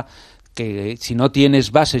una prueba que si no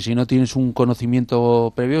tienes base, si no tienes un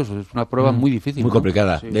conocimiento previo, es una prueba muy difícil. Muy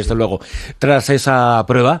complicada, desde luego. Tras esa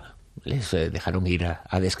prueba, les dejaron ir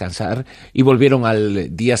a descansar y volvieron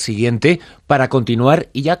al día siguiente para continuar,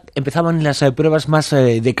 y ya empezaban las pruebas más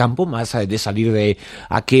de campo, más de salir de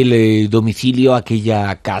aquel domicilio,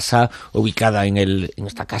 aquella casa ubicada en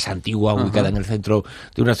esta casa antigua, ubicada en el centro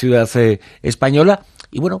de una ciudad española.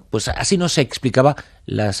 Y bueno, pues así nos explicaba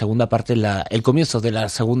la segunda parte, el comienzo de la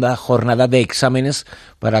segunda jornada de exámenes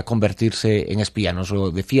para convertirse en espía. Nos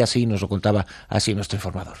lo decía así, nos lo contaba así nuestro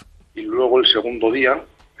informador. Y luego el segundo día,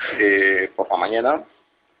 por la mañana,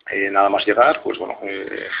 nada más llegar, pues bueno,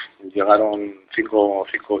 llegaron cinco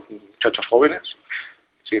muchachos jóvenes,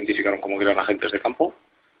 se identificaron como que eran agentes de campo,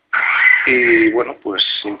 y bueno, pues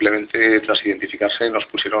simplemente tras identificarse nos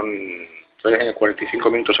pusieron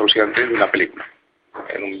 45 minutos aproximadamente de una película.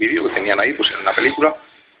 En un vídeo que tenían ahí, pues en una película,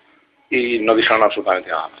 y no dijeron absolutamente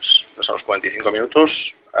nada más. Entonces a los 45 minutos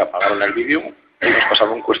apagaron el vídeo y nos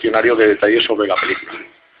pasaron un cuestionario de detalles sobre la película.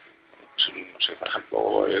 Pues, no sé, por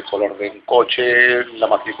ejemplo, el color de un coche, la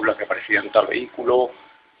matrícula que aparecía en tal vehículo,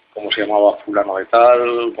 cómo se llamaba fulano de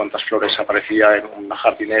tal, cuántas flores aparecía en una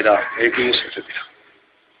jardinera X, etcétera.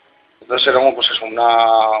 Entonces era pues eso,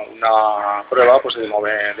 una prueba pues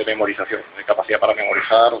de memorización, de capacidad para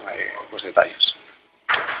memorizar pues detalles.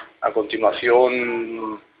 A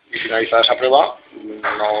continuación, y finalizada esa prueba,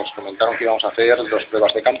 nos comentaron que íbamos a hacer 2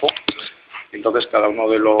 pruebas de campo. Entonces cada uno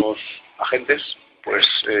de los agentes pues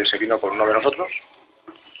se vino con uno de nosotros.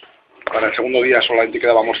 Para el segundo día solamente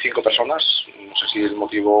quedábamos 5 personas. No sé si el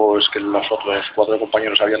motivo es que los otros 4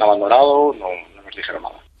 compañeros habían abandonado, no nos dijeron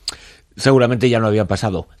nada. Seguramente ya no habían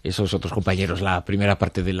pasado esos otros compañeros la primera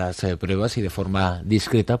parte de las pruebas, y de forma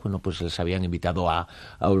discreta, bueno, pues les habían invitado a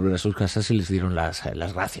volver a sus casas y les dieron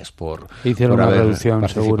las gracias por una reducción,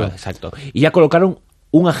 seguro. Exacto. Y ya colocaron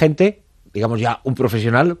un agente, digamos ya un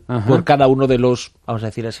profesional, por cada uno de los, vamos a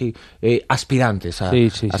decir así, aspirantes a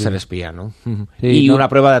ser espía, ¿no? Y una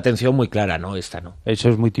prueba de atención muy clara, ¿no? Esta, ¿no? Eso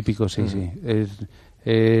es muy típico, sí.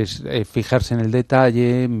 Es fijarse en el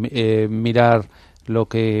detalle, mirar lo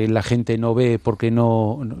que la gente no ve porque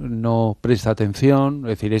no presta atención.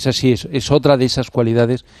 Es decir, esa sí es otra de esas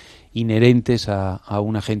cualidades inherentes a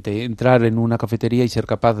un agente. Entrar en una cafetería y ser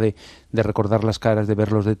capaz de recordar las caras, de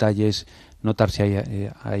ver los detalles, notar si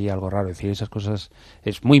hay algo raro. Es decir, esas cosas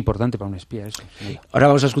es muy importante para un espía. Eso. Ahora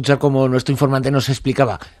vamos a escuchar cómo nuestro informante nos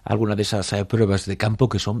explicaba algunas de esas pruebas de campo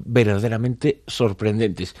que son verdaderamente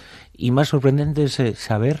sorprendentes. Y más sorprendente es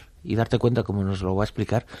saber y darte cuenta, como nos lo va a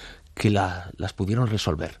explicar, que las pudieron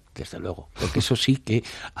resolver, desde luego, porque eso sí que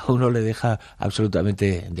a uno le deja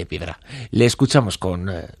absolutamente de piedra. Le escuchamos con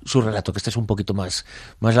su relato, que este es un poquito más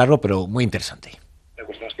largo, pero muy interesante. La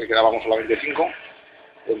cuestión es que quedábamos solamente 5,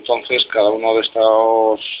 entonces cada uno de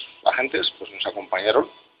estos agentes pues nos acompañaron,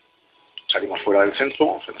 salimos fuera del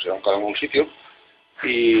centro, se nos llevaron cada uno a un sitio,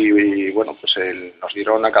 y bueno, pues nos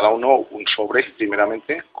dieron a cada uno un sobre,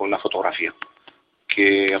 primeramente, con una fotografía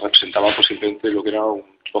que representaba pues simplemente lo que era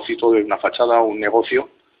un trocito de una fachada, un negocio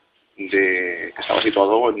que estaba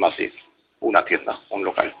situado en Madrid, una tienda, un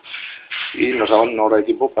local, y nos daban una hora de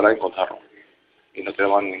tiempo para encontrarlo y no te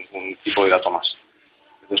daban ningún tipo de dato más.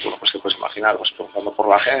 Entonces, bueno, pues te puedes imaginar, pues preguntando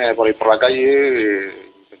por ahí por la calle,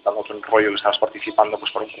 intentando otro rollo que estabas participando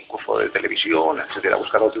pues por un concurso de televisión, etcétera,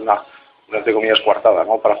 buscándote una entre comillas coartada,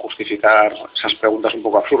 ¿no?, para justificar esas preguntas un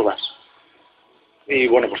poco absurdas. Y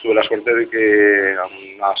bueno, pues tuve la suerte de que a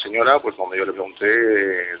una señora, pues donde yo le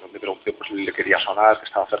pregunté, pues le quería sonar, que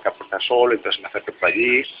estaba cerca de Puerta del Sol, entonces me acerqué por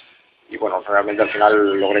allí y bueno, realmente al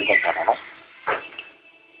final logré encontrarla, ¿no?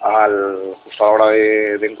 Justo a la hora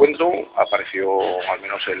de encuentro apareció al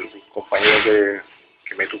menos el compañero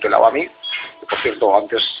que me tutelaba a mí. Que, por cierto,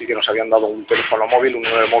 antes sí que nos habían dado un teléfono móvil, un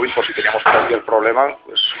número móvil, por si teníamos cualquier problema,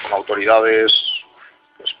 pues con autoridades,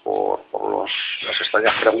 pues por las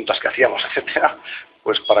extrañas preguntas que hacíamos, etcétera,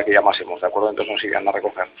 pues para que llamásemos, ¿de acuerdo? Entonces nos irían a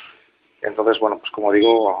recoger. Entonces, bueno, pues como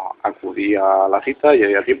digo, acudí a la cita,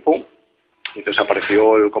 llegué a tiempo. Entonces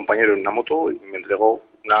apareció el compañero en una moto y me entregó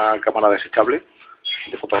una cámara desechable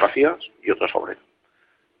de fotografías y otro sobre.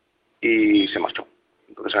 Y se marchó.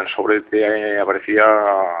 Entonces en el sobre te aparecía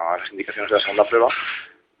las indicaciones de la segunda prueba,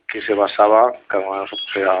 que se basaba, cada una de nosotros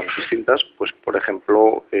eran distintas, pues por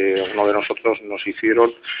ejemplo, uno de nosotros nos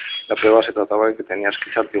hicieron, la prueba se trataba de que tenías que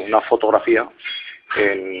echarte una fotografía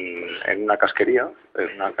en una casquería,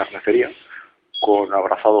 en una carnicería, con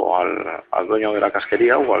abrazado al dueño de la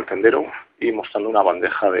casquería o al tendero y mostrando una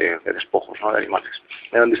bandeja de despojos, ¿no?, de animales.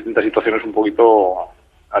 Eran distintas situaciones un poquito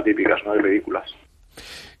atípicas, ¿no?, de ridículas.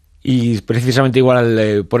 Y precisamente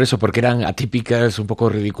igual por eso, porque eran atípicas, un poco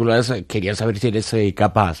ridículas, querían saber si eres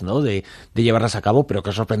capaz, ¿no?, de llevarlas a cabo, pero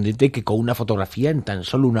qué sorprendente que con una fotografía en tan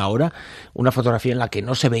solo una hora, una fotografía en la que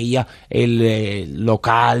no se veía el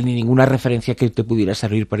local ni ninguna referencia que te pudiera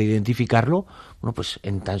servir para identificarlo, bueno, pues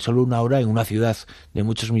en tan solo una hora en una ciudad de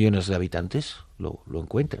muchos millones de habitantes lo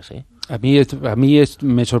encuentras, ¿eh? A mí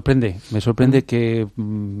me sorprende que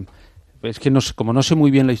es que no sé, como no sé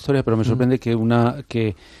muy bien la historia, pero me sorprende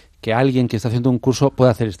que alguien que está haciendo un curso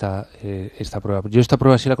pueda hacer esta prueba. Yo esta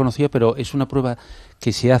prueba sí la conocía, pero es una prueba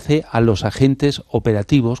que se hace a los agentes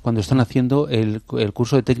operativos cuando están haciendo el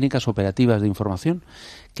curso de técnicas operativas de información,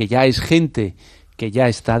 que ya es gente que ya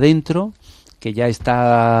está dentro, que ya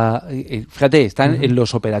está, fíjate, están en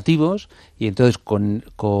los operativos y entonces con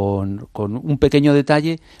un pequeño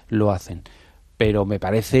detalle lo hacen. Pero me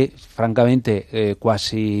parece, francamente,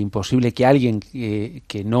 cuasi imposible que alguien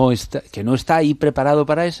que no está ahí preparado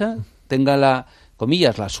para esa tenga la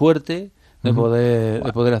suerte de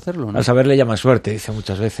poder hacerlo, ¿no? A saber le llama suerte, dice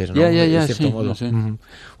muchas veces, ¿no? Ya, de cierto sí, modo. no sé.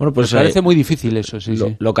 Bueno, pues me parece muy difícil eso, sí.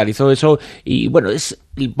 Localizó eso y bueno, es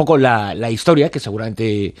un poco la historia que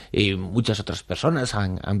seguramente muchas otras personas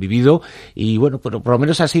han vivido y bueno, pero por lo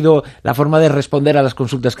menos ha sido la forma de responder a las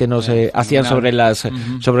consultas que nos hacían sobre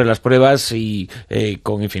las pruebas y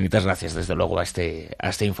con infinitas gracias desde luego a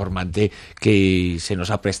este informante que se nos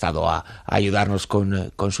ha prestado a ayudarnos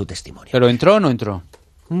con su testimonio. ¿Pero entró o no entró?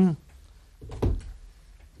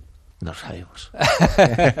 No sabemos.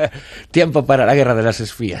 Tiempo para la guerra de las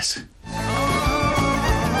espías.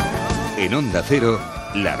 En Onda Cero,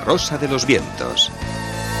 La Rosa de los Vientos.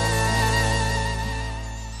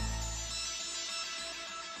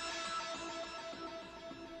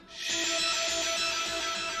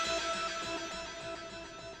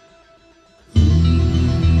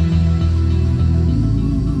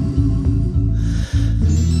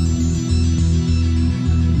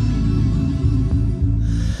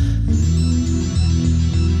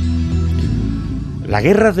 La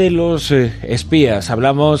guerra de los espías.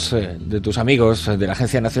 Hablamos de tus amigos de la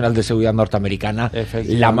Agencia Nacional de Seguridad Norteamericana,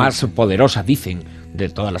 la más poderosa, dicen, de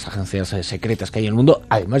todas las agencias secretas que hay en el mundo,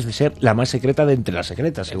 además de ser la más secreta de entre las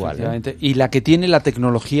secretas, igual. Y la que tiene la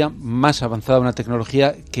tecnología más avanzada, una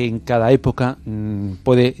tecnología que en cada época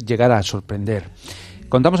puede llegar a sorprender.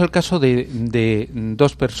 Contamos el caso de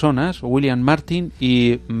dos personas, William Martin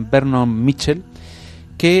y Vernon Mitchell,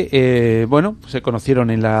 que se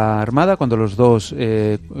conocieron en la Armada cuando los dos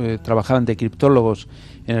trabajaban de criptólogos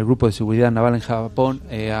en el grupo de seguridad naval en Japón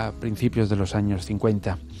a principios de los años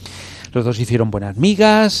 50. Los dos hicieron buenas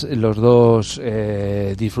migas, los dos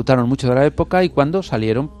disfrutaron mucho de la época y cuando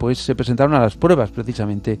salieron pues se presentaron a las pruebas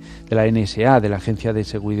precisamente de la NSA, de la Agencia de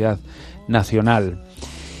Seguridad Nacional.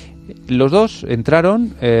 Los dos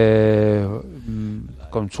entraron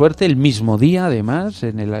con suerte el mismo día, además,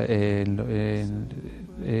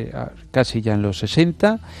 casi ya en los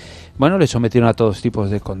 60. Bueno, les sometieron a todos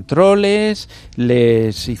tipos de controles,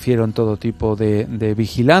 les hicieron todo tipo de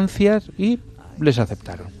vigilancias y les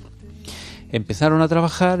aceptaron. Empezaron a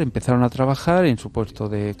trabajar en su puesto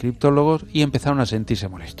de criptólogos y empezaron a sentirse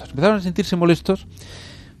molestos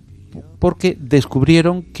porque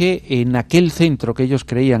descubrieron que en aquel centro que ellos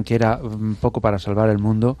creían que era un poco para salvar el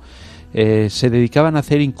mundo, se dedicaban a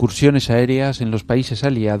hacer incursiones aéreas en los países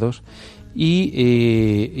aliados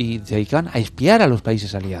y se dedicaban a espiar a los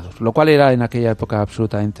países aliados, lo cual era en aquella época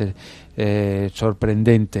absolutamente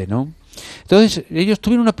sorprendente, ¿no? Entonces ellos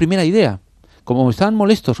tuvieron una primera idea, como estaban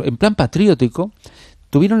molestos, en plan patriótico,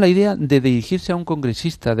 tuvieron la idea de dirigirse a un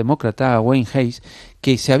congresista demócrata, a Wayne Hayes,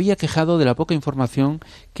 que se había quejado de la poca información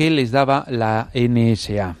que les daba la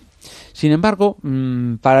NSA. Sin embargo,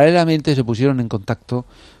 paralelamente se pusieron en contacto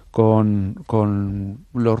con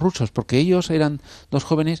los rusos, porque ellos eran dos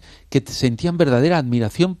jóvenes que sentían verdadera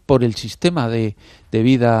admiración por el sistema de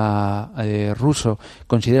vida ruso.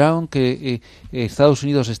 Consideraban que Estados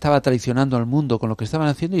Unidos estaba traicionando al mundo con lo que estaban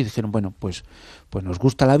haciendo y dijeron, bueno, pues nos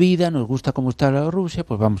gusta la vida, nos gusta cómo está la Rusia,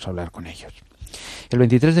 pues vamos a hablar con ellos. El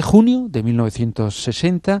 23 de junio de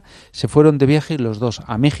 1960 se fueron de viaje los dos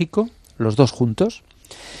a México, los dos juntos,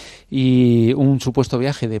 y un supuesto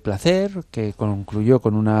viaje de placer que concluyó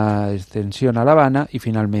con una extensión a La Habana y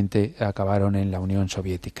finalmente acabaron en la Unión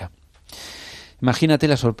Soviética. Imagínate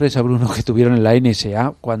la sorpresa, Bruno, que tuvieron en la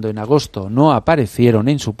NSA cuando en agosto no aparecieron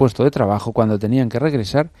en su puesto de trabajo cuando tenían que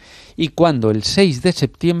regresar y cuando el 6 de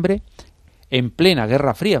septiembre, en plena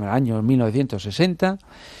Guerra Fría, en el año 1960,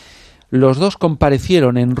 los dos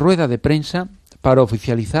comparecieron en rueda de prensa para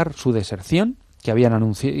oficializar su deserción,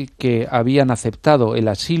 que habían aceptado el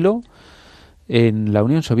asilo en la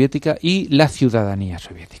Unión Soviética y la ciudadanía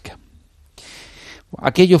soviética.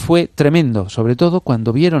 Aquello fue tremendo, sobre todo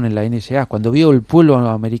cuando vieron en la NSA, cuando vio el pueblo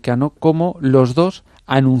americano cómo los dos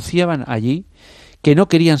anunciaban allí que no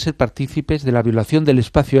querían ser partícipes de la violación del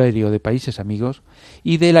espacio aéreo de países amigos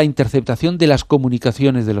y de la interceptación de las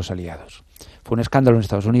comunicaciones de los aliados. Fue un escándalo en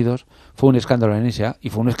Estados Unidos, fue un escándalo en la NSA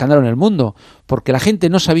y fue un escándalo en el mundo, porque la gente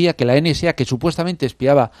no sabía que la NSA, que supuestamente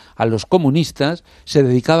espiaba a los comunistas, se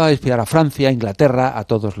dedicaba a espiar a Francia, a Inglaterra, a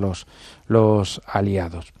todos los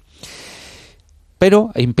aliados.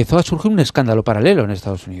 Pero empezó a surgir un escándalo paralelo en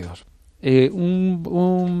Estados Unidos.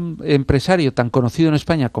 Un empresario tan conocido en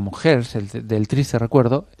España como Hearst, del triste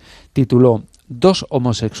recuerdo, tituló "Dos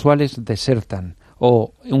homosexuales desertan"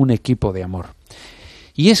 o "Un equipo de amor".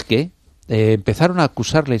 Y es que empezaron a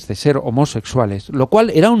acusarles de ser homosexuales, lo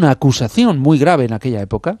cual era una acusación muy grave en aquella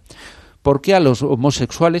época, porque a los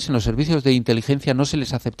homosexuales en los servicios de inteligencia no se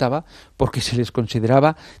les aceptaba porque se les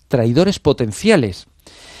consideraba traidores potenciales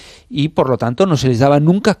y por lo tanto no se les daba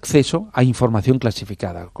nunca acceso a información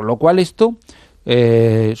clasificada, con lo cual esto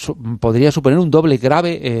podría suponer un doble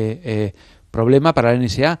grave problema para la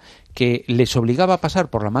NSA, que les obligaba a pasar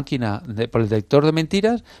por la máquina, por el detector de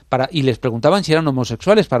mentiras, y les preguntaban si eran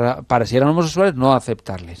homosexuales, para si eran homosexuales no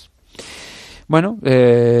aceptarles. Bueno,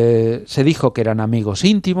 se dijo que eran amigos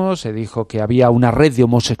íntimos, se dijo que había una red de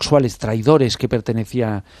homosexuales traidores que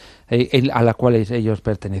pertenecía a la cual ellos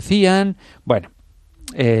pertenecían. Bueno,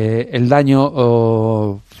 el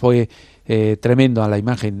daño fue tremendo a la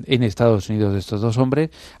imagen en Estados Unidos de estos dos hombres,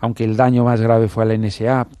 aunque el daño más grave fue a la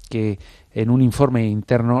NSA, que en un informe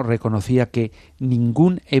interno reconocía que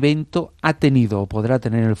ningún evento ha tenido o podrá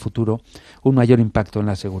tener en el futuro un mayor impacto en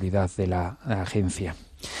la seguridad de la agencia.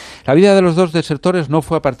 La vida de los dos desertores no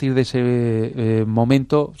fue a partir de ese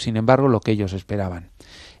momento, sin embargo, lo que ellos esperaban.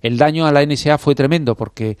 El daño a la NSA fue tremendo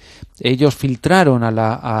porque ellos filtraron a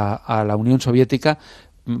la Unión Soviética,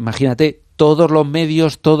 imagínate, todos los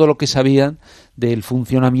medios, todo lo que sabían del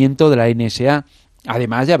funcionamiento de la NSA,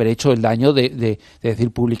 además de haber hecho el daño de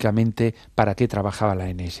decir públicamente para qué trabajaba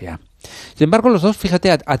la NSA. Sin embargo, los dos,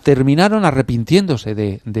 fíjate, terminaron arrepintiéndose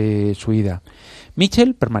de su ida.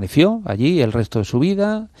 Mitchell permaneció allí el resto de su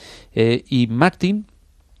vida y Martin,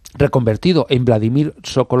 reconvertido en Vladimir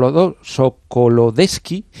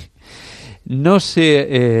Sokolodevsky, no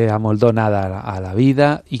se amoldó nada a la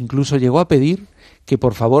vida, incluso llegó a pedir que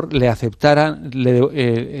por favor le aceptaran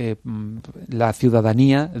la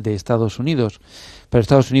ciudadanía de Estados Unidos. Pero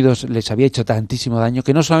Estados Unidos les había hecho tantísimo daño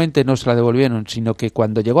que no solamente no se la devolvieron, sino que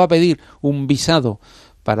cuando llegó a pedir un visado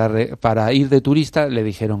para ir de turista, le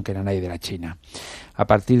dijeron que era nadie de la China. A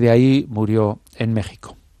partir de ahí murió en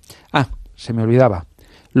México. Se me olvidaba.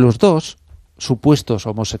 Los dos supuestos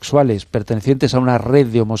homosexuales pertenecientes a una red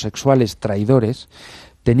de homosexuales traidores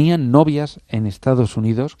tenían novias en Estados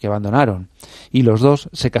Unidos que abandonaron y los dos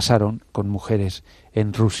se casaron con mujeres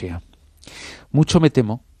en Rusia. Mucho me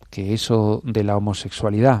temo que eso de la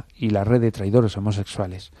homosexualidad y la red de traidores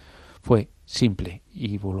homosexuales fue simple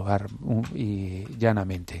y vulgar y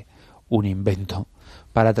llanamente un invento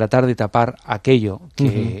para tratar de tapar aquello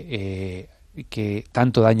que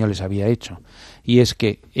tanto daño les había hecho. Y es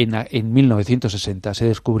que en 1960 se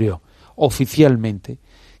descubrió oficialmente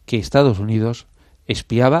que Estados Unidos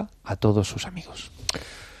espiaba a todos sus amigos.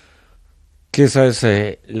 Que esa es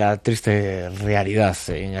la triste realidad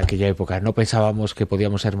en aquella época. No pensábamos que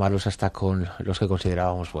podíamos ser malos hasta con los que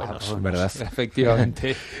considerábamos buenos, ¿verdad?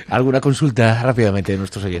 Efectivamente. ¿Alguna consulta rápidamente de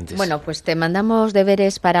nuestros oyentes? Bueno, pues te mandamos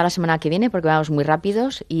deberes para la semana que viene porque vamos muy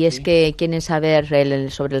rápidos y es que quieren saber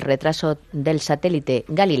sobre el retraso del satélite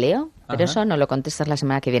Galileo. Pero eso no lo contestas la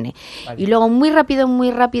semana que viene. Vale. Y luego, muy rápido,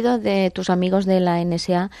 de tus amigos de la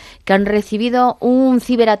NSA que han recibido un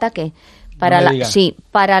ciberataque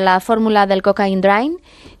para la fórmula del cocaine drain.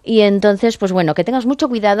 Y entonces, pues bueno, que tengas mucho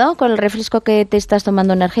cuidado con el refresco que te estás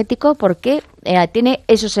tomando energético porque tiene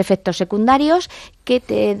esos efectos secundarios que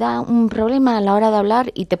te da un problema a la hora de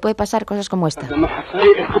hablar y te puede pasar cosas como esta.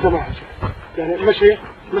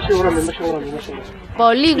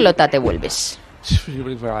 Políglota te vuelves.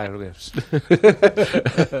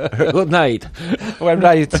 Good night. Good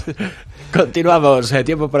night. Continuamos.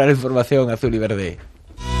 Tiempo para la información azul y verde.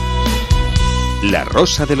 La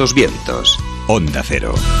Rosa de los Vientos. Onda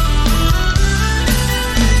Cero.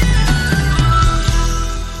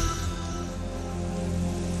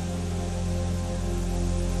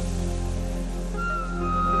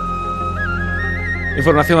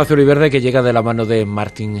 Información azul y verde que llega de la mano de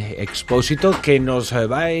Martín Expósito, que nos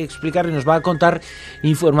va a explicar y nos va a contar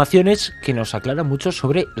informaciones que nos aclaran mucho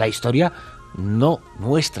sobre la historia no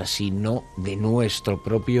nuestra, sino de nuestro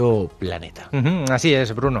propio planeta. Así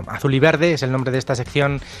es, Bruno. Azul y verde es el nombre de esta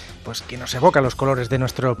sección, pues que nos evoca los colores de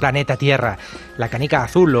nuestro planeta Tierra. La canica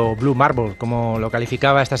azul o Blue Marble, como lo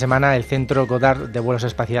calificaba esta semana el Centro Goddard de Vuelos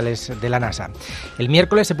Espaciales de la NASA. El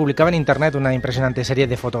miércoles se publicaba en Internet una impresionante serie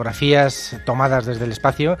de fotografías tomadas desde el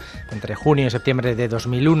espacio entre junio y septiembre de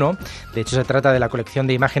 2001. De hecho, se trata de la colección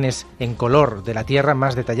de imágenes en color de la Tierra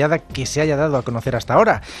más detallada que se haya dado a conocer hasta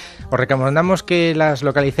ahora. Os recomendamos que las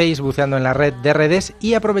localicéis buceando en la red de redes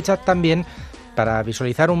y aprovechad también para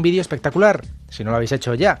visualizar un vídeo espectacular, si no lo habéis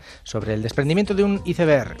hecho ya, sobre el desprendimiento de un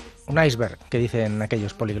iceberg, que dicen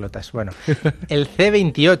aquellos políglotas. Bueno, el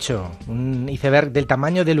C-28, un iceberg del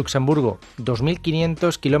tamaño de Luxemburgo,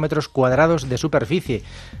 2.500 kilómetros cuadrados de superficie,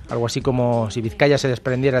 algo así como si Vizcaya se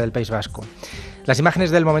desprendiera del País Vasco. Las imágenes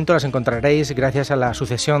del momento las encontraréis gracias a la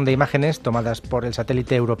sucesión de imágenes tomadas por el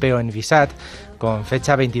satélite europeo Envisat con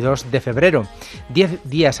fecha 22 de febrero. 10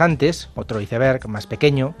 días antes, otro iceberg más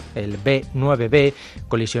pequeño, el B9B,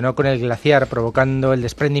 colisionó con el glaciar provocando el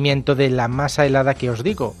desprendimiento de la masa helada que os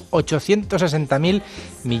digo, 860.000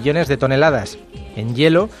 millones de toneladas. En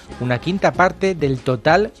hielo, una quinta parte del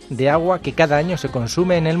total de agua que cada año se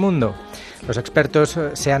consume en el mundo. Los expertos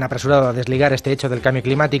se han apresurado a desligar este hecho del cambio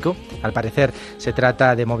climático. Al parecer se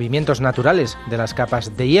trata de movimientos naturales de las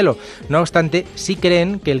capas de hielo. No obstante, sí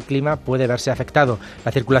creen que el clima puede verse afectado.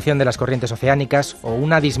 La circulación de las corrientes oceánicas o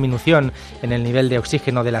una disminución en el nivel de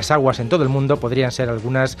oxígeno de las aguas en todo el mundo podrían ser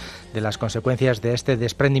algunas de las consecuencias de este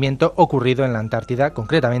desprendimiento ocurrido en la Antártida,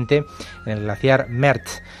 concretamente en el glaciar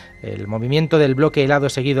Mertz. El movimiento del bloque helado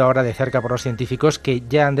es seguido ahora de cerca por los científicos que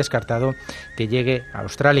ya han descartado que llegue a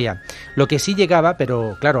Australia. Lo que sí llegaba,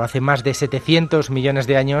 pero claro, hace más de 700 millones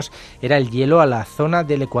de años, era el hielo a la zona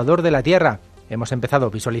del ecuador de la Tierra. Hemos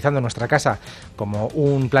empezado visualizando nuestra casa como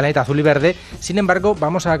un planeta azul y verde, sin embargo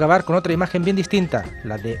vamos a acabar con otra imagen bien distinta,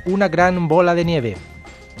 la de una gran bola de nieve.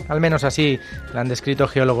 Al menos así la han descrito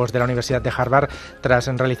geólogos de la Universidad de Harvard tras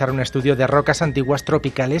realizar un estudio de rocas antiguas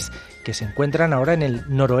tropicales que se encuentran ahora en el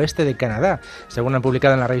noroeste de Canadá. Según han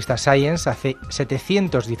publicado en la revista Science, hace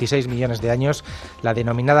 716 millones de años la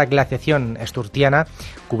denominada glaciación esturtiana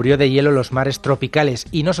cubrió de hielo los mares tropicales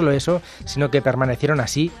y no solo eso, sino que permanecieron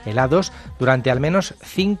así helados durante al menos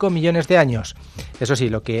 5 millones de años. Eso sí,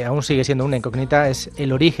 lo que aún sigue siendo una incógnita es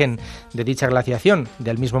el origen de dicha glaciación,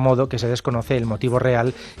 del mismo modo que se desconoce el motivo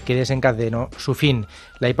real que desencadenó su fin.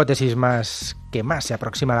 La hipótesis que más se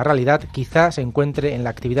aproxima a la realidad quizá se encuentre en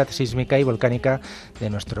la actividad sísmica y volcánica de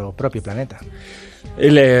nuestro propio planeta.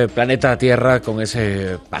 El planeta Tierra, con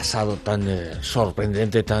ese pasado tan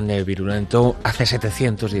sorprendente, tan virulento, hace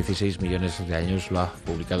 716 millones de años lo ha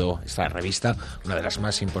publicado esta revista, una de las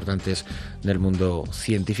más importantes del mundo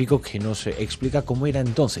científico, que nos explica cómo era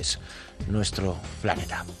entonces nuestro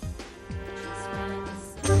planeta.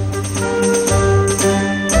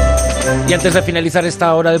 Y antes de finalizar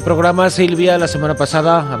esta hora de programa, Silvia, la semana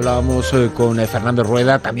pasada hablábamos con Fernando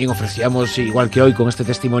Rueda, también ofrecíamos, igual que hoy con este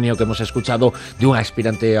testimonio que hemos escuchado de un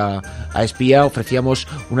aspirante a espía, ofrecíamos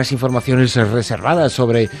unas informaciones reservadas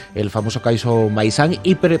sobre el famoso caso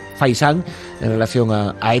Faisán en relación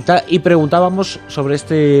a ETA y preguntábamos sobre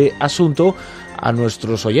este asunto a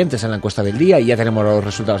nuestros oyentes en la encuesta del día y ya tenemos los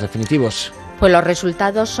resultados definitivos. Pues los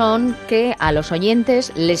resultados son que a los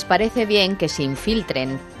oyentes les parece bien que se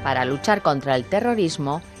infiltren para luchar contra el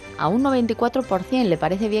terrorismo A un 94% le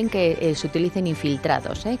parece bien que se utilicen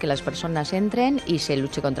infiltrados, que las personas entren y se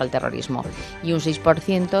luche contra el terrorismo. Y un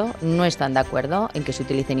 6% no están de acuerdo en que se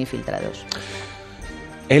utilicen infiltrados.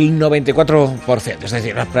 El 94%, es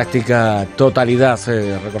decir, la práctica totalidad.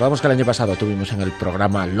 Recordamos que el año pasado tuvimos en el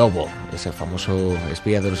programa Lobo, ese famoso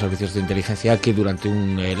espía de los servicios de inteligencia que durante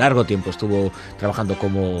un largo tiempo estuvo trabajando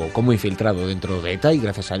como infiltrado dentro de ETA, y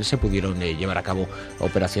gracias a él se pudieron llevar a cabo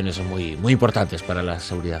operaciones muy importantes para la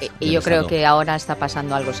seguridad. Y yo creo que ahora está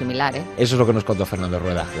pasando algo similar. Eso es lo que nos contó Fernando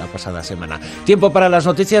Rueda la pasada semana. Tiempo para las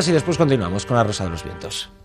noticias y después continuamos con La Rosa de los Vientos.